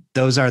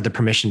the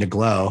permission to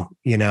glow,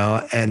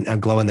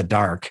 and glow in the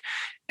dark.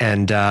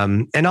 And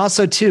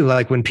also too,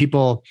 like when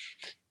people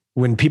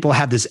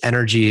have this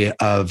energy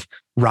of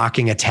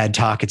rocking a TED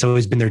Talk, it's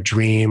always been their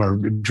dream or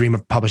dream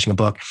of publishing a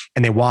book,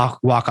 and they walk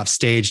off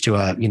stage to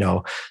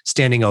a,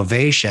 standing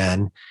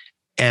ovation,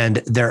 and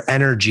their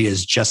energy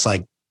is just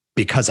like,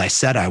 because I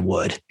said I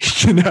would,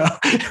 and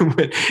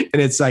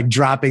it's like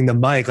dropping the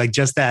mic, like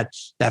just that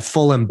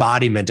full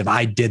embodiment of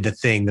I did the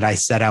thing that I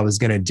said I was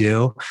going to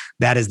do.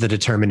 That is the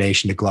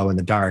determination to glow in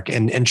the dark.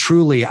 And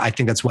truly, I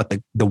think that's what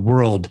the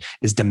world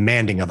is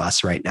demanding of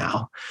us right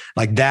now.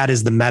 Like that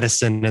is the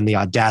medicine and the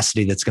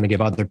audacity that's going to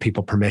give other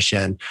people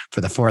permission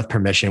for the fourth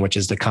permission, which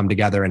is to come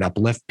together and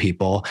uplift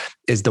people,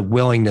 is the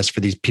willingness for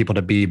these people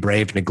to be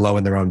brave and to glow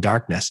in their own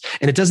darkness.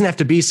 And it doesn't have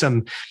to be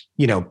some,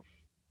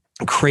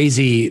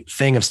 crazy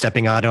thing of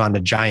stepping out on a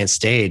giant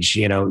stage.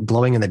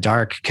 Glowing in the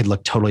dark could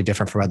look totally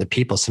different from other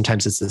people.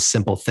 Sometimes it's the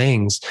simple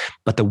things,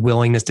 but the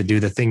willingness to do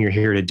the thing you're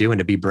here to do and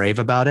to be brave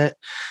about it.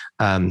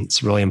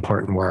 It's really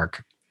important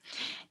work.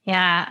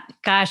 Yeah.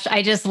 Gosh,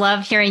 I just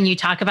love hearing you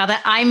talk about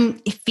that. I'm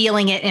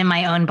feeling it in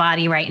my own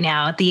body right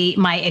now.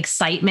 My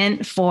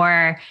excitement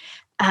for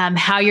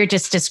how you're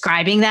just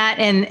describing that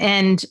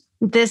and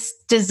this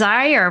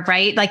desire,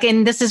 right? Like,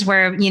 and this is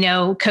where,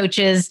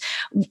 coaches,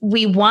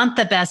 we want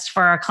the best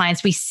for our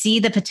clients. We see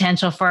the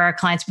potential for our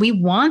clients. We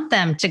want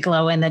them to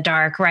glow in the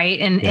dark, right?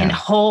 And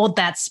hold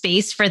that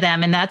space for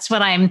them. And that's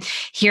what I'm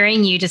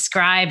hearing you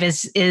describe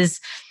is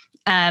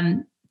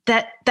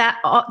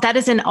that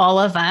is in all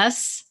of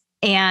us,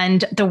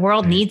 and the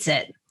world needs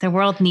it. The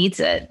world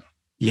needs it.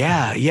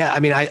 Yeah. Yeah. I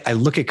mean, I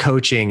look at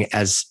coaching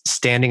as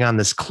standing on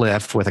this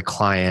cliff with a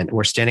client.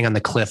 We're standing on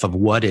the cliff of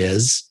what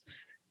is,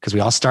 because we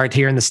all start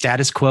here in the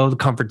status quo, the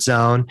comfort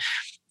zone.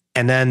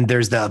 And then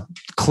there's the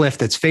cliff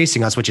that's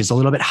facing us, which is a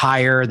little bit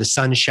higher. The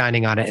sun's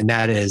shining on it. And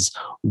that is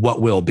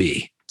what will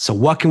be. So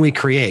what can we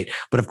create?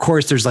 But of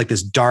course, there's like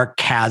this dark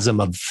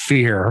chasm of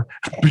fear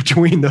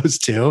between those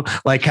two.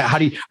 Like,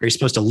 are you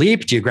supposed to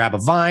leap? Do you grab a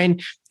vine?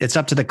 It's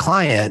up to the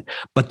client.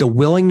 But the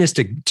willingness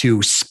to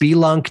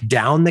spelunk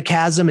down the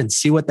chasm and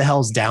see what the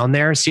hell's down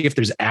there, see if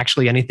there's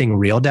actually anything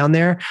real down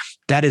there,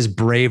 that is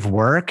brave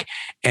work.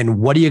 And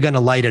what are you going to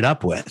light it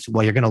up with?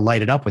 Well, you're going to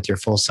light it up with your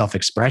full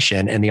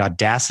self-expression and the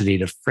audacity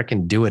to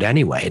freaking do it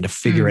anyway, to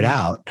figure it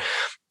out.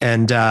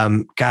 And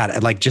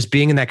God, like just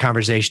being in that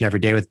conversation every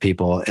day with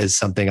people is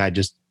something I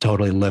just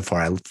totally live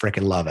for. I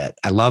freaking love it.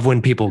 I love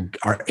when people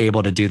are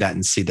able to do that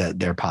and see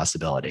their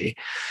possibility.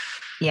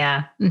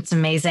 Yeah, it's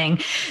amazing.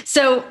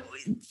 So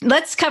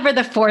let's cover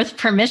the fourth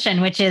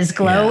permission, which is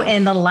glow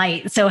in the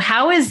light. So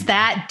how is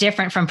that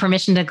different from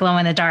permission to glow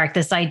in the dark,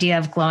 this idea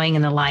of glowing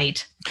in the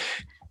light?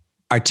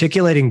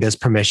 Articulating this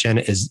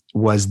permission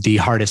was the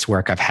hardest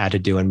work I've had to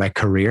do in my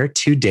career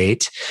to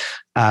date.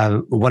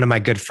 One of my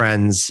good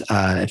friends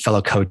and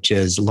fellow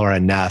coaches, Laura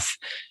Neff,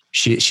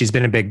 she's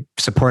been a big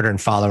supporter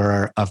and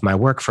follower of my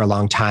work for a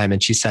long time.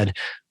 And she said,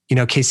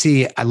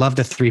 Casey, I love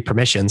the 3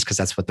 permissions because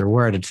that's what they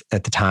were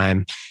at the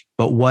time.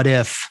 But what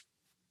if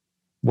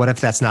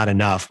that's not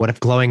enough? What if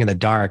glowing in the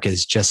dark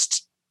is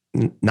just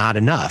not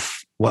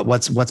enough?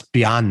 What's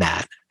beyond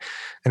that?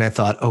 And I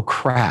thought, oh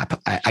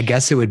crap, I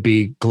guess it would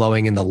be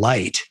glowing in the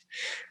light.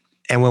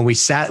 And when we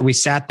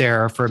sat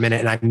there for a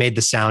minute and I made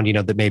the sound,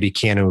 that maybe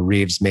Keanu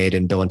Reeves made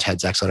in Bill and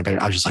Ted's Excellent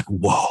Adventure, I was just like,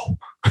 whoa,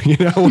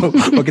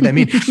 what could that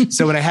mean?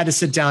 So when I had to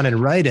sit down and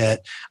write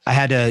it, I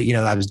had to,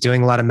 I was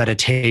doing a lot of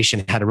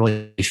meditation, had to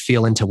really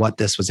feel into what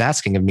this was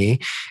asking of me.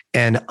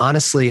 And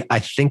honestly, I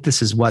think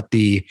this is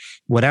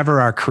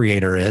whatever our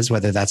creator is,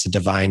 whether that's a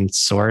divine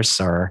source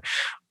or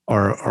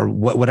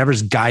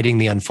whatever's guiding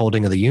the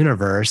unfolding of the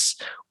universe,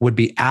 would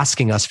be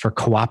asking us for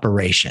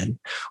cooperation,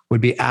 would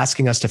be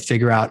asking us to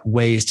figure out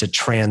ways to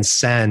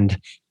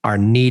transcend our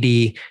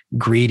needy,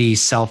 greedy,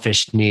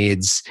 selfish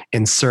needs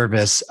in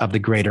service of the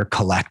greater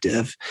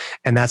collective.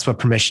 And that's what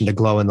permission to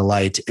glow in the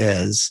light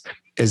is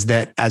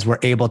that as we're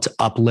able to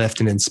uplift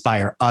and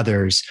inspire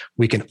others,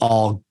 we can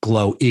all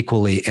glow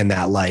equally in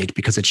that light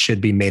because it should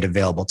be made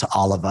available to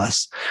all of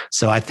us.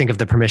 So I think of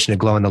the permission to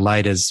glow in the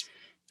light as,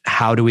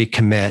 how do we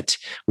commit?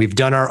 We've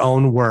done our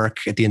own work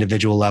at the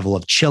individual level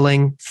of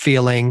chilling,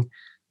 feeling,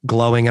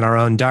 glowing in our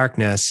own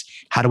darkness.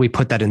 How do we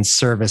put that in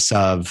service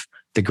of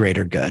the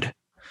greater good?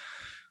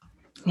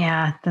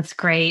 Yeah, that's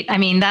great. I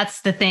mean,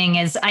 that's the thing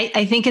is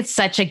I think it's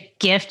such a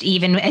gift,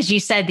 even as you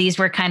said, these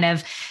were kind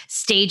of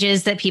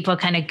stages that people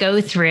kind of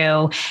go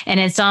through. And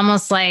it's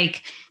almost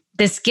like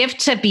this gift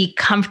to be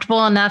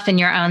comfortable enough in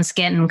your own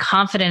skin and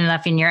confident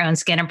enough in your own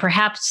skin. And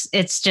perhaps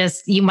it's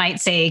just, you might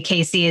say,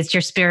 Casey, it's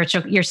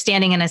you're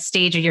standing in a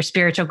stage of your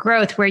spiritual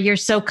growth where you're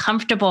so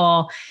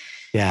comfortable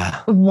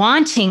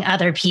wanting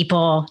other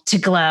people to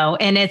glow.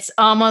 And it's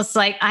almost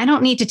like, I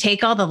don't need to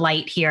take all the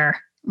light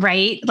here.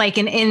 Right? Like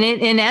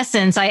in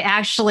essence, I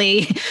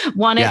actually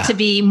want it to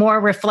be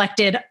more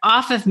reflected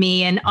off of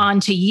me and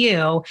onto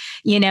you,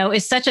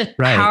 is such a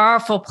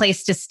powerful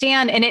place to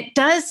stand. And it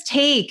does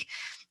take,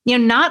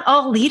 not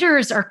all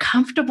leaders are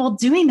comfortable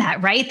doing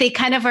that, right? They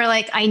kind of are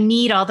like, I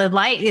need all the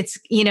light. It's,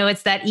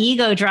 it's that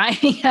ego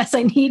driving us.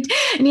 I need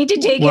to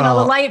take in all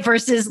the light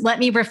versus let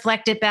me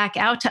reflect it back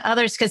out to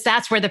others, because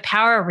that's where the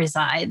power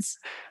resides.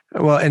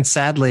 Well, and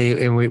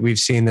sadly, and we've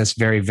seen this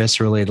very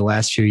viscerally the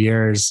last few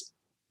years,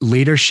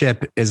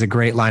 leadership is a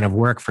great line of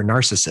work for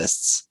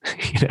narcissists,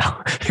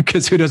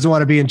 because who doesn't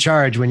want to be in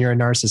charge when you're a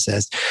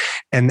narcissist?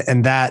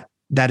 And that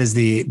is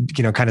the,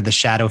 kind of the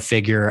shadow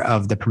figure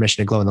of the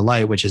permission to glow in the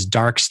light, which is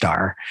dark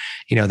star.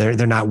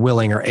 They're not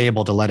willing or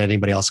able to let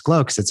anybody else glow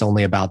because it's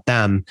only about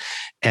them.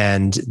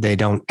 And they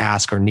don't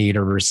ask or need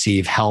or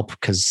receive help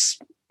because,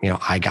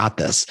 I got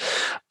this.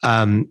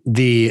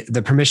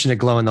 The permission to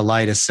glow in the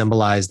light is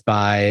symbolized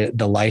by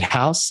the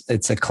lighthouse.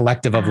 It's a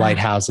collective of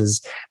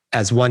lighthouses.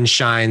 As one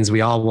shines,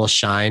 we all will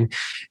shine.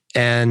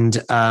 And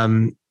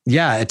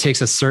it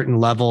takes a certain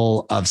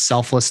level of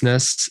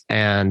selflessness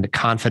and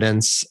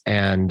confidence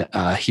and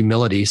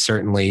humility,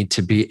 certainly,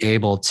 to be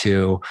able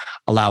to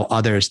allow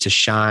others to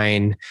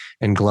shine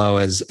and glow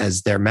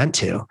as they're meant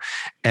to.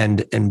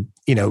 And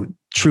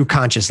true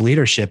conscious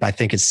leadership, I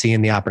think, is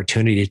seeing the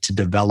opportunity to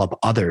develop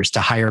others,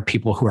 to hire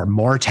people who are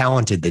more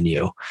talented than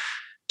you,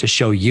 to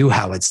show you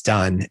how it's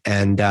done.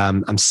 And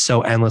I'm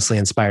so endlessly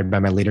inspired by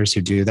my leaders who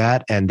do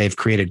that. And they've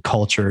created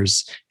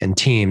cultures and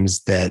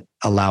teams that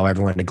allow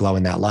everyone to glow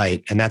in that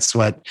light. And that's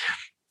what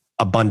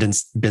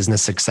abundant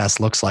business success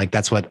looks like.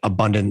 That's what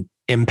abundant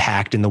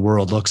impact in the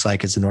world looks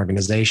like as an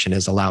organization,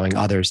 is allowing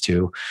others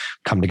to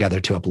come together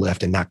to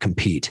uplift and not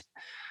compete.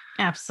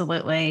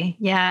 Absolutely.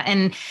 Yeah.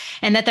 And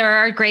that there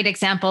are great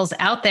examples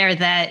out there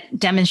that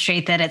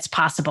demonstrate that it's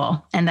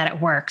possible and that it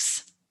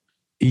works.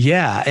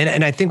 Yeah.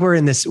 And I think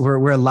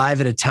we're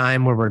alive at a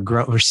time where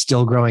we're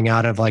still growing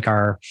out of like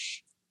our,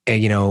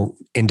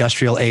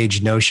 industrial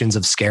age notions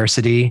of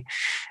scarcity.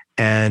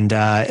 And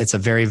it's a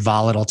very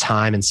volatile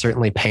time and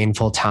certainly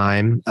painful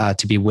time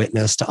to be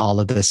witness to all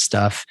of this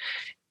stuff.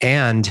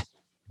 And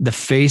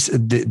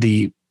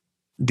the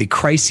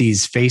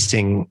crises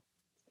facing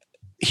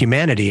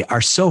humanity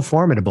are so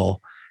formidable.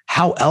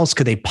 How else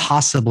could they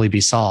possibly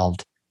be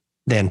solved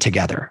than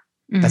together?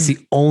 Mm-hmm. That's the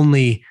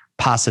only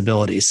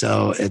possibility.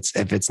 So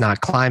if it's not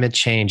climate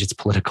change, it's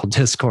political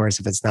discourse.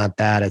 If it's not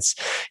that, it's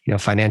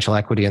financial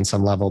equity on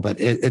some level. But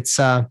it's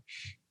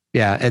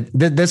Yeah.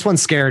 This one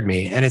scared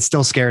me, and it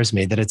still scares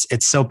me that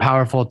it's so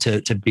powerful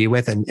to be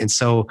with, and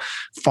so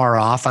far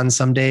off on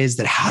some days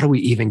that how do we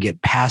even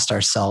get past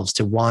ourselves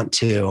to want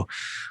to?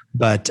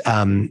 But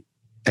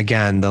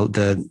again,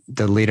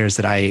 the leaders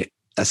that I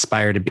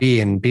aspire to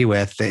be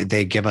with,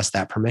 they give us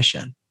that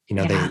permission.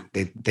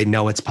 They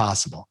know it's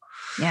possible.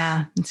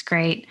 Yeah, it's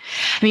great.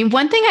 I mean,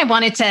 one thing I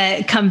wanted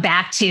to come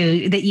back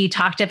to that you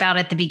talked about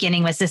at the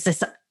beginning was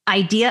this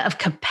idea of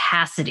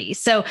capacity.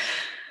 So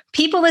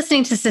people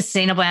listening to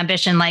Sustainable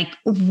Ambition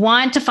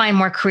want to find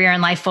more career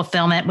and life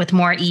fulfillment with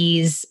more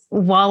ease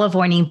while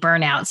avoiding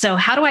burnout. So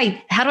how do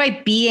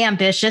I be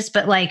ambitious,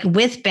 but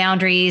with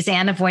boundaries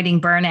and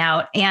avoiding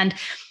burnout? And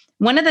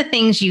one of the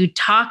things you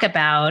talk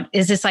about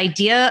is this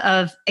idea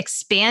of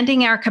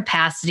expanding our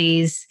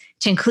capacities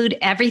to include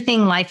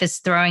everything life is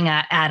throwing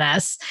at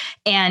us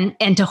and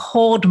to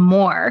hold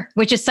more,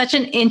 which is such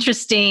an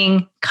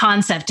interesting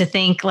concept to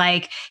think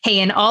hey,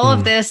 in all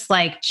of this,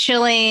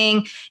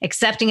 chilling,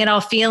 accepting it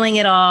all, feeling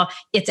it all,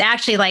 it's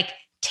actually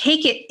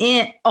take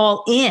it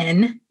all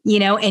in,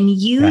 and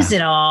use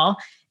it all,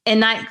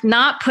 and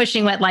not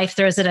pushing what life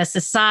throws at us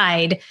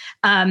aside.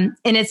 And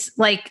it's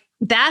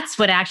that's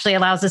what actually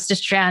allows us to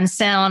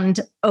transcend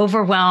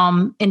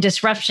overwhelm and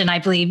disruption, I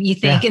believe you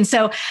think. Yeah. And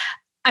so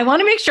I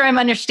want to make sure I'm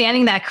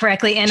understanding that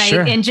correctly. And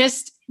sure. And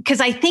just because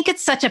I think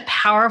it's such a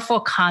powerful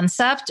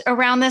concept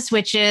around this,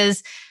 which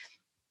is,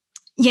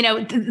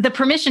 the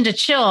permission to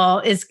chill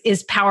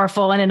is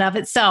powerful in and of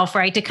itself,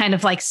 right? To kind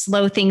of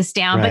slow things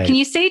down. Right. But can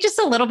you say just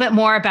a little bit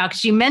more about,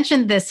 because you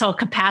mentioned this whole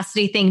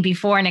capacity thing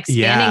before and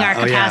expanding our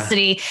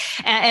capacity.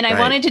 Yeah. And I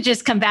wanted to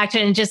just come back to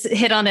it and just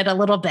hit on it a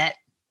little bit.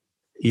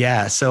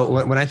 Yeah. So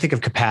when I think of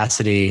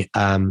capacity,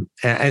 and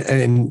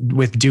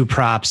with due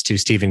props to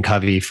Stephen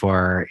Covey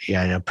for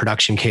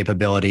production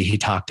capability, he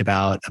talked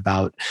about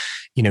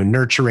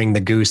nurturing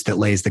the goose that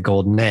lays the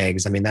golden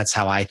eggs. I mean, that's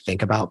how I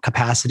think about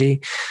capacity.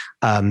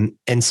 And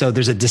so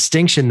there's a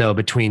distinction though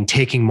between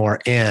taking more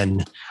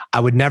in.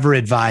 I would never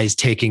advise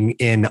taking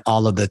in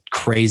all of the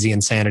crazy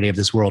insanity of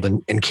this world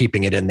and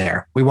keeping it in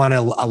there. We want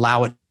to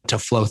allow it to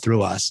flow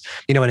through us.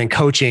 And in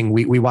coaching,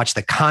 we watch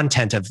the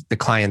content of the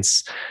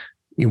client's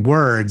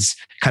words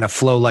kind of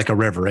flow like a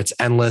river. It's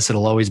endless.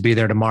 It'll always be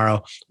there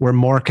tomorrow. We're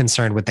more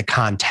concerned with the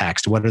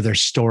context. What are their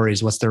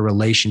stories? What's their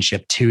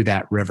relationship to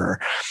that river?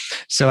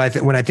 So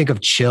when I think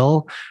of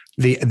chill,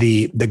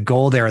 the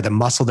goal there, the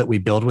muscle that we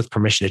build with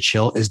permission to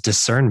chill is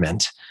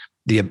discernment,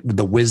 the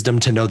wisdom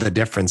to know the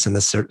difference in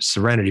the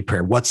serenity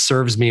prayer. What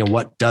serves me and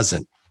what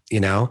doesn't,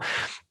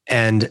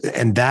 And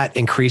that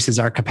increases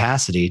our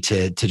capacity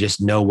to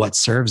just know what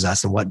serves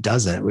us and what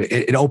doesn't.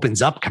 It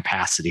opens up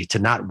capacity to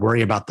not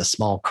worry about the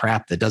small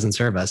crap that doesn't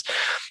serve us.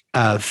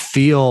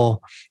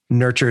 Feel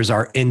nurtures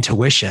our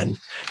intuition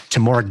to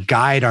more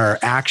guide our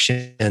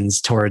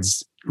actions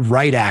towards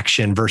right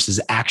action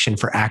versus action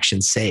for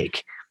action's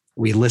sake.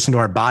 We listen to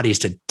our bodies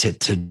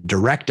to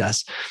direct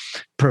us.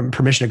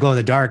 Permission to glow in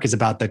the dark is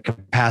about the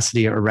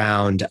capacity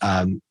around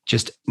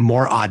just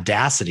more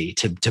audacity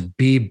to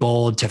be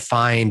bold, to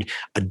find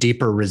a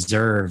deeper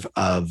reserve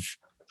of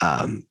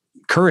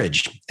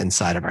courage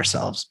inside of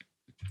ourselves.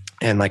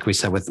 And like we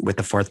said, with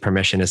the fourth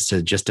permission is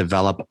to just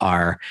develop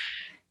our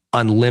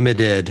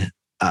unlimited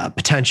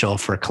potential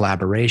for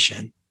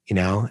collaboration.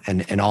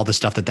 And all the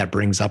stuff that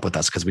brings up with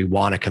us because we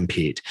want to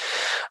compete.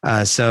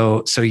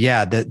 So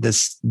yeah,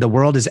 the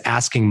world is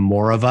asking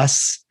more of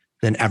us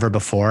than ever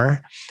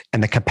before,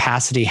 and the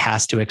capacity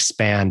has to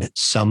expand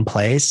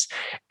someplace.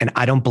 And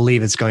I don't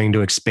believe it's going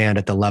to expand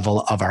at the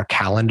level of our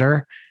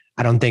calendar.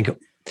 I don't think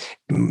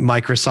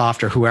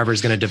Microsoft or whoever is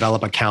going to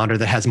develop a calendar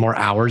that has more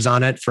hours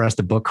on it for us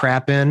to book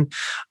crap in.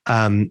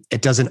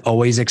 It doesn't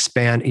always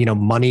expand.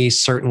 Money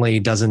certainly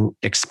doesn't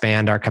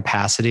expand our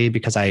capacity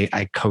because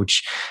I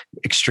coach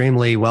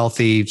extremely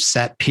wealthy,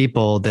 set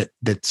people that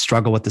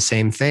struggle with the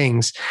same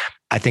things.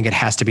 I think it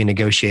has to be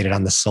negotiated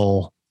on the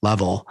soul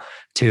level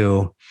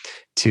to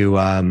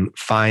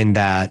find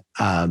that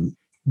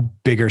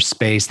bigger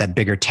space, that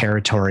bigger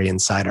territory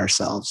inside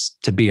ourselves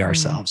to be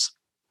ourselves.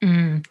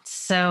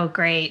 So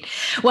great.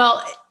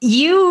 Well,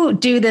 you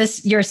do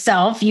this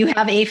yourself. You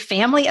have a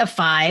family of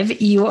 5.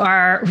 You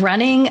are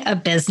running a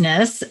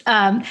business.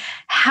 What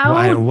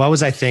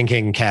was I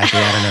thinking, Kathy?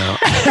 I don't know.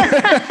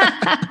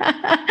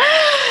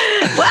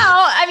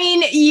 Well, I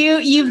mean,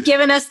 you've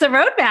given us the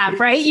roadmap,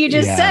 right? You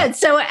just said.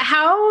 So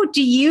how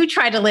do you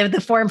try to live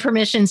the 4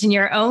 permissions in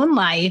your own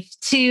life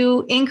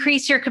to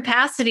increase your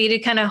capacity to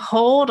kind of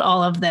hold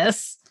all of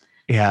this?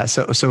 Yeah.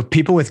 So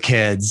people with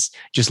kids,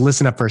 just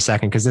listen up for a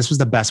second, because this was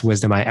the best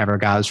wisdom I ever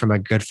got. It was from a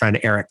good friend,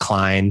 Eric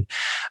Klein.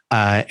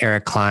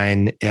 Eric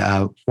Klein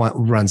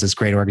runs this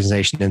great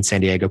organization in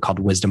San Diego called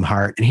Wisdom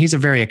Heart. And he's a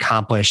very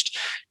accomplished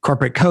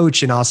corporate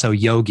coach and also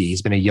yogi.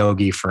 He's been a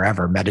yogi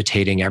forever,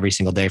 meditating every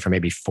single day for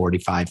maybe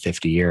 45,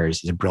 50 years.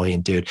 He's a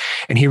brilliant dude.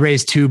 And he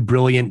raised 2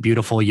 brilliant,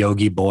 beautiful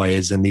yogi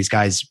boys. And these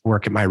guys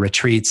work at my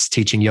retreats,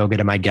 teaching yoga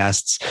to my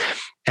guests.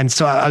 And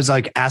so I was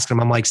asking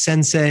him, I'm like,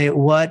 Sensei,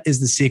 what is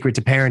the secret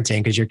to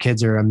parenting? Because your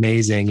kids are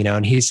amazing,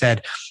 And he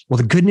said, well,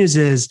 the good news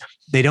is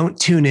they don't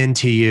tune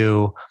into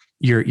you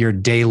your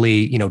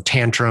daily,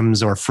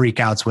 tantrums or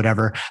freakouts,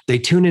 whatever. They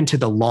tune into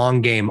the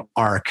long game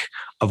arc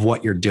of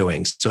what you're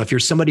doing. So if you're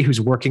somebody who's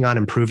working on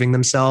improving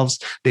themselves,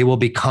 they will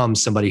become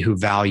somebody who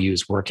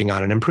values working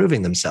on and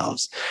improving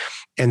themselves.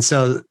 And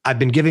so I've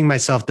been giving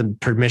myself the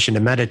permission to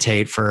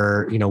meditate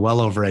for, well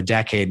over a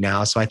decade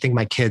now. So I think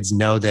my kids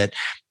know that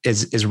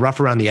as rough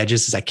around the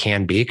edges as I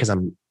can be, because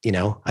I'm,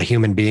 a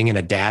human being and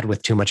a dad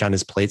with too much on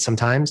his plate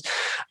sometimes,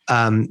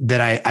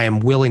 that I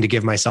am willing to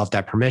give myself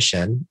that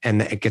permission,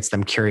 and it gets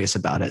them curious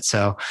about it.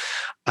 So,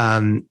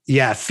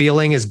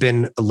 feeling has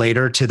been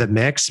later to the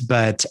mix,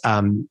 but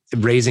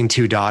raising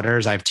two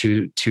daughters, I have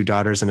two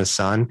daughters and a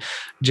son,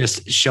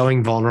 just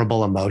showing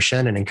vulnerable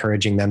emotion and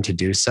encouraging them to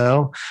do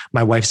so.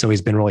 My wife's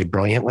always been really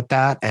brilliant with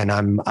that, and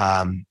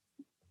I'm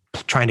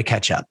trying to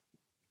catch up.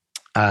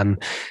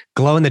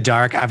 Glow in the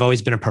dark. I've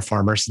always been a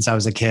performer since I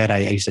was a kid. I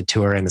used to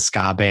tour in a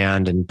ska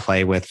band and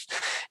play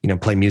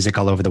music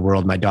all over the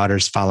world. My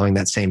daughter's following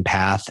that same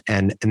path.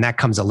 And that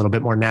comes a little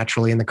bit more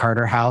naturally in the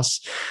Carter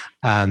house.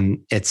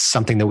 It's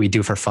something that we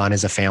do for fun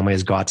as a family,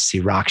 is go out to see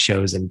rock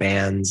shows and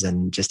bands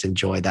and just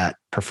enjoy that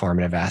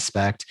performative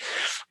aspect.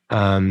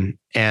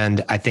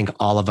 And I think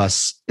all of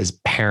us as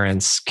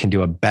parents can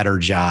do a better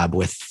job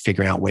with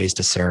figuring out ways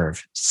to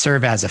serve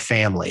as a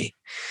family,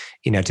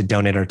 to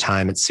donate our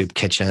time at soup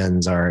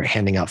kitchens or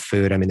handing out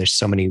food. I mean, there's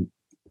so many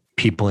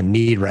people in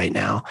need right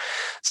now.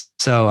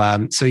 So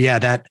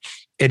that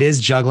it is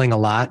juggling a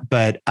lot,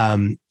 but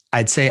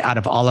I'd say out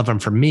of all of them,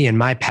 for me and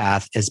my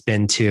path has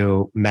been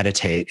to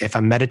meditate. If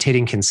I'm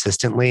meditating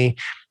consistently,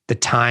 the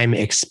time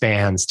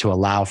expands to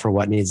allow for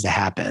what needs to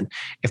happen.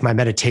 If my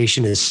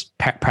meditation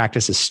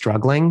practice is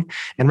struggling,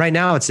 and right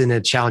now it's in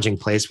a challenging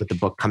place with the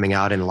book coming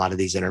out and a lot of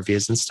these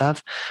interviews and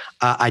stuff,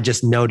 I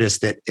just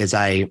noticed that as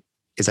I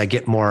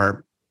get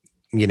more,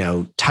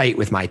 tight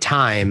with my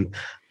time,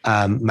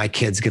 my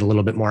kids get a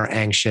little bit more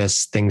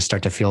anxious. Things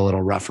start to feel a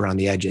little rough around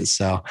the edges.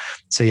 So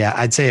yeah,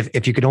 I'd say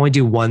if you could only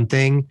do one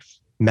thing,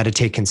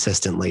 meditate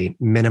consistently,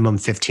 minimum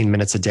 15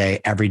 minutes a day,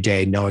 every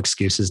day, no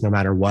excuses, no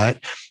matter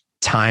what.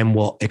 Time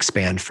will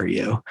expand for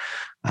you.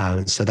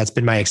 So that's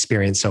been my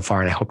experience so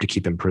far, and I hope to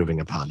keep improving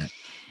upon it.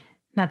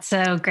 That's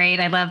so great.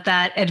 I love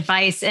that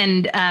advice.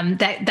 And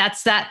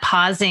that's that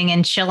pausing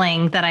and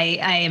chilling that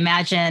I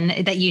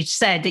imagine that you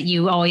said that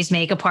you always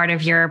make a part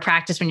of your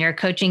practice when you're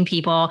coaching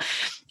people.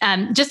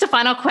 Just a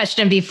final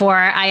question before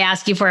I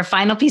ask you for a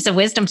final piece of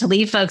wisdom to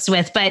leave folks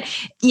with. But,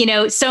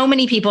 so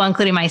many people,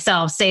 including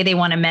myself, say they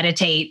want to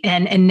meditate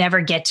and never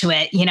get to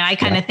it. I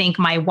kind of think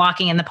my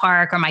walking in the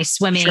park or my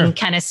swimming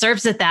kind of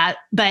serves at that.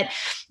 But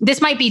this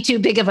might be too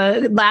big of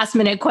a last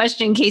minute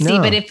question, Casey.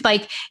 No.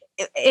 But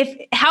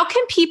how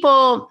can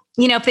people,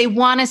 if they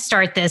want to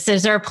start this,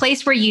 is there a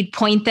place where you'd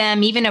point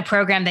them, even a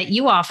program that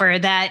you offer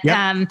that,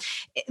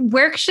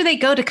 where should they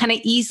go to kind of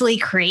easily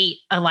create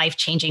a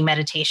life-changing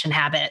meditation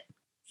habit?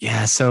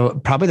 Yeah. So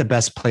probably the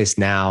best place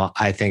now,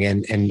 I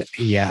think,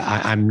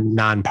 I'm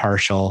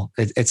non-partial.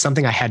 It's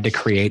something I had to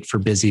create for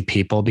busy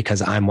people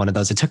because I'm one of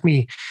those. It took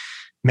me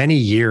many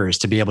years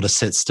to be able to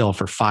sit still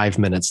for 5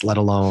 minutes, let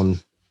alone,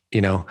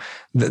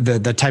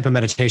 the type of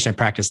meditation I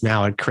practice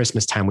now at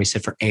Christmas time. We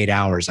sit for 8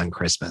 hours on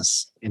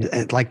Christmas.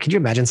 Could you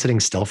imagine sitting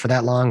still for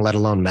that long, let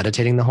alone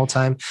meditating the whole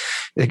time?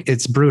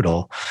 It's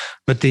brutal,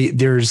 but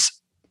there's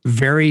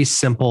very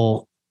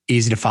simple,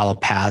 easy to follow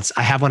paths.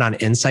 I have one on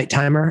Insight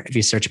Timer. If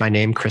you search my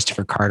name,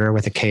 Kristoffer Carter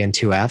with a K and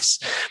 2 Fs,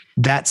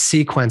 that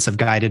sequence of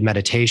guided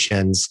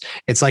meditations,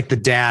 it's like the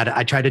dad.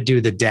 I try to do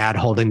the dad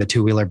holding the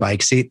two-wheeler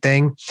bike seat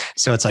thing.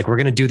 So it's like, we're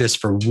going to do this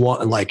for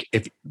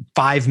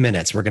 5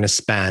 minutes, we're going to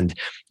spend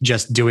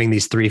just doing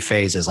these 3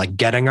 phases, like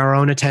getting our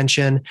own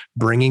attention,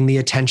 bringing the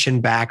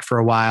attention back for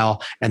a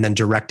while, and then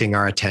directing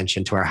our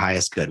attention to our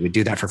highest good. We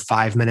do that for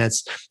 5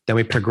 minutes. Then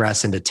we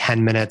progress into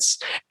 10 minutes.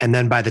 And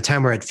then by the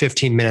time we're at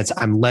 15 minutes,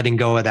 I'm letting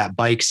go of that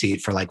bike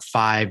seat for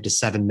 5 to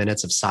 7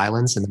 minutes of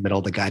silence in the middle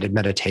of the guided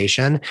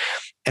meditation.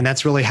 And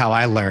that's really how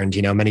I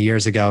learned, many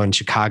years ago in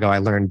Chicago. I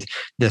learned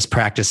this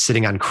practice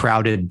sitting on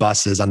crowded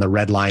buses on the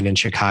Red Line in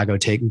Chicago,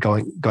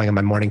 going on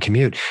my morning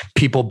commute,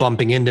 people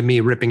bumping into me,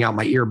 ripping out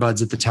my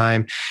earbuds at the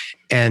time.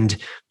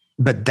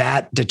 But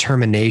that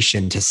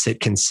determination to sit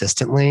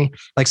consistently,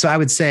 so I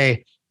would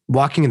say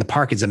walking in the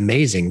park is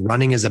amazing.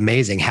 Running is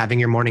amazing. Having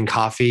your morning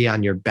coffee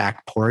on your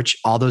back porch,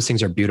 all those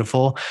things are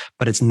beautiful,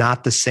 but it's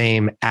not the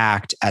same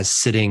act as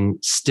sitting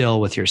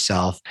still with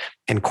yourself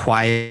and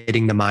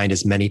quieting the mind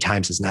as many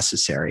times as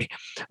necessary.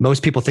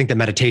 Most people think that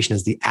meditation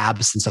is the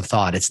absence of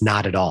thought. It's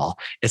not at all.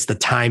 It's the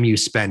time you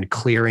spend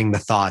clearing the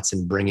thoughts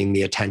and bringing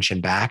the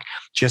attention back.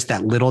 Just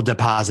that little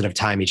deposit of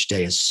time each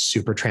day is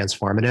super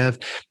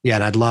transformative. Yeah,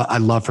 and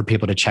I'd love for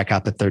people to check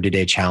out the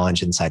 30-day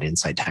challenge inside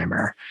Insight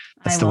Timer.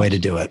 That's the way to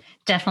do it.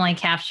 Definitely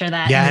capture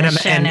that. Yeah, in the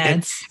show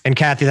notes. And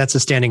Kathy, that's a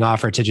standing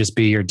offer to just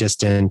be your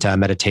distant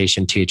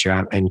meditation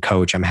teacher and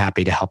coach. I'm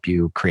happy to help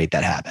you create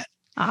that habit.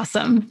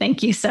 Awesome.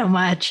 Thank you so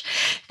much.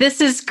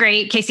 This is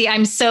great, Casey.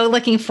 I'm so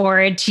looking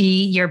forward to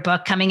your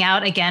book coming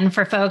out again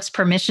for folks,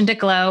 Permission to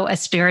Glow, A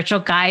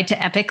Spiritual Guide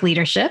to Epic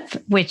Leadership,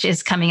 which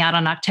is coming out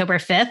on October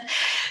 5th.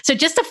 So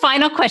just a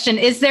final question.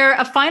 Is there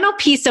a final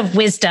piece of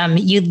wisdom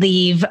you'd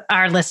leave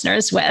our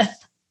listeners with?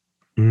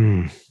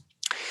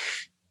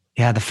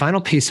 Yeah, the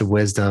final piece of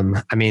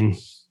wisdom, I mean,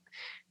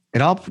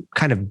 it all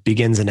kind of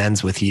begins and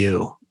ends with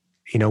you.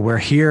 You know, we're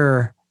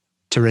here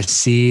to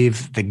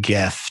receive the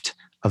gift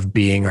of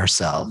being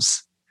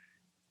ourselves.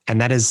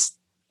 And that is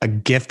a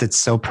gift that's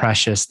so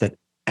precious that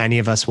any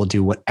of us will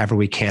do whatever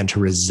we can to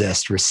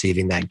resist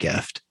receiving that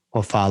gift.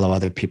 We'll follow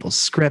other people's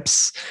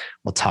scripts.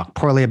 We'll talk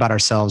poorly about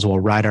ourselves.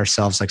 We'll ride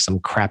ourselves like some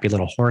crappy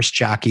little horse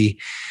jockey.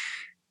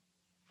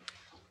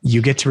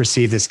 You get to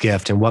receive this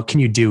gift. And what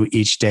can you do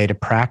each day to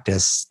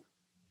practice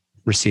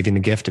receiving the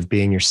gift of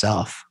being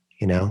yourself?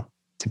 You know,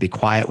 to be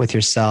quiet with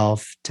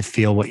yourself, to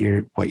feel what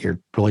you're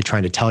really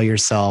trying to tell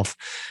yourself,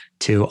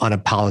 to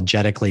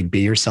unapologetically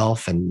be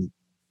yourself and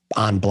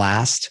on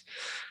blast,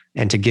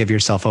 and to give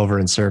yourself over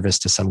in service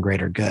to some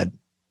greater good.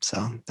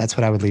 So that's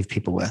what I would leave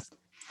people with.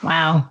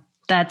 Wow.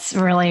 That's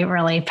really,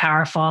 really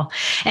powerful.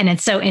 And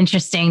it's so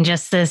interesting,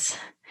 just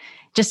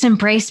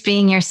embrace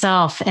being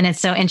yourself. And it's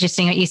so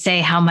interesting what you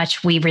say, how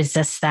much we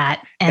resist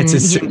that. And it's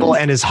as simple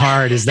and as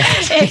hard as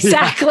that.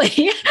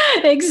 Exactly.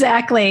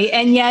 Exactly.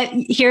 And yet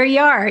here you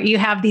are, you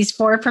have these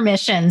 4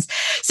 permissions.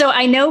 So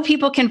I know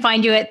people can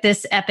find you at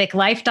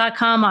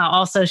thisepiclife.com. I'll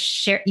also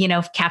share,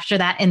 capture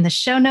that in the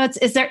show notes.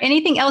 Is there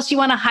anything else you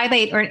want to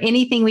highlight or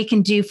anything we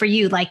can do for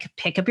you? Like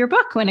pick up your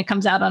book when it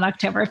comes out on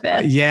October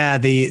 5th. Yeah.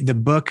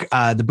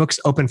 The book's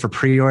open for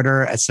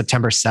pre-order at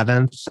September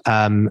 7th.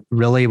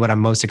 Really what I'm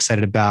most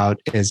excited about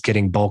is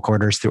getting bulk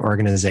orders through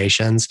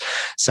organizations.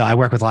 So I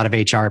work with a lot of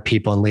HR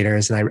people and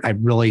leaders, and I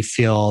really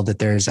feel that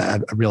there's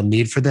a real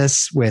need for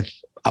this with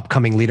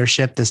upcoming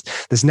leadership.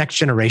 This next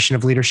generation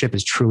of leadership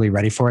is truly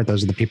ready for it.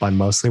 Those are the people I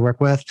mostly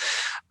work with.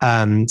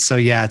 So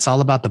yeah, it's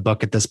all about the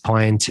book at this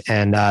point.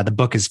 And the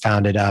book is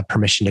found at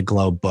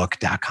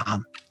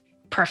permissiontoglowbook.com.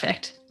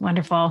 Perfect.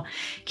 Wonderful.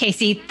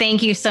 Casey,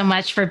 thank you so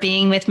much for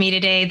being with me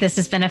today. This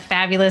has been a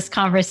fabulous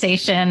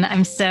conversation.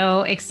 I'm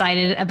so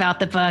excited about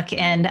the book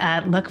and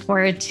look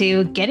forward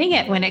to getting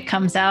it when it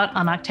comes out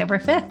on October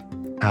 5th.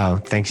 Oh,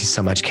 thank you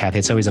so much, Kathy.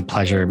 It's always a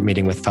pleasure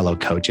meeting with fellow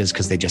coaches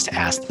because they just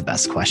ask the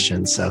best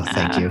questions. So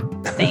thank you.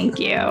 Thank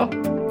you.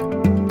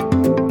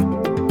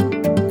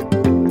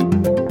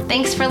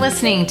 Thanks for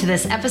listening to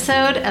this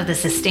episode of the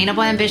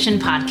Sustainable Ambition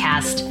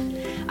Podcast.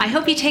 I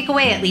hope you take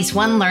away at least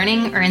one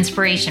learning or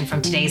inspiration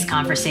from today's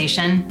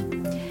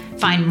conversation.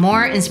 Find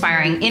more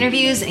inspiring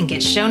interviews and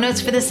get show notes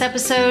for this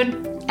episode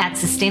at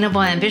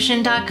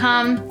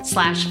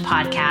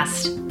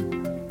sustainableambition.com/podcast.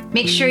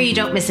 Make sure you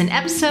don't miss an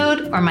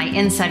episode or my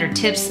insider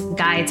tips,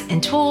 guides,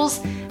 and tools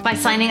by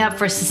signing up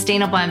for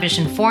Sustainable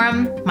Ambition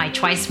Forum, my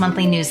twice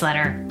monthly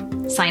newsletter.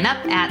 Sign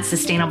up at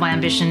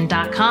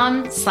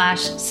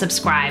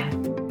sustainableambition.com/subscribe.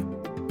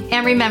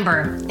 And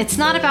remember, it's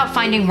not about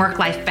finding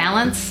work-life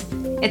balance.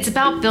 It's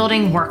about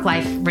building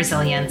work-life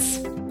resilience.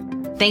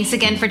 Thanks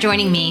again for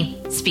joining me.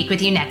 Speak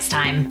with you next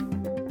time.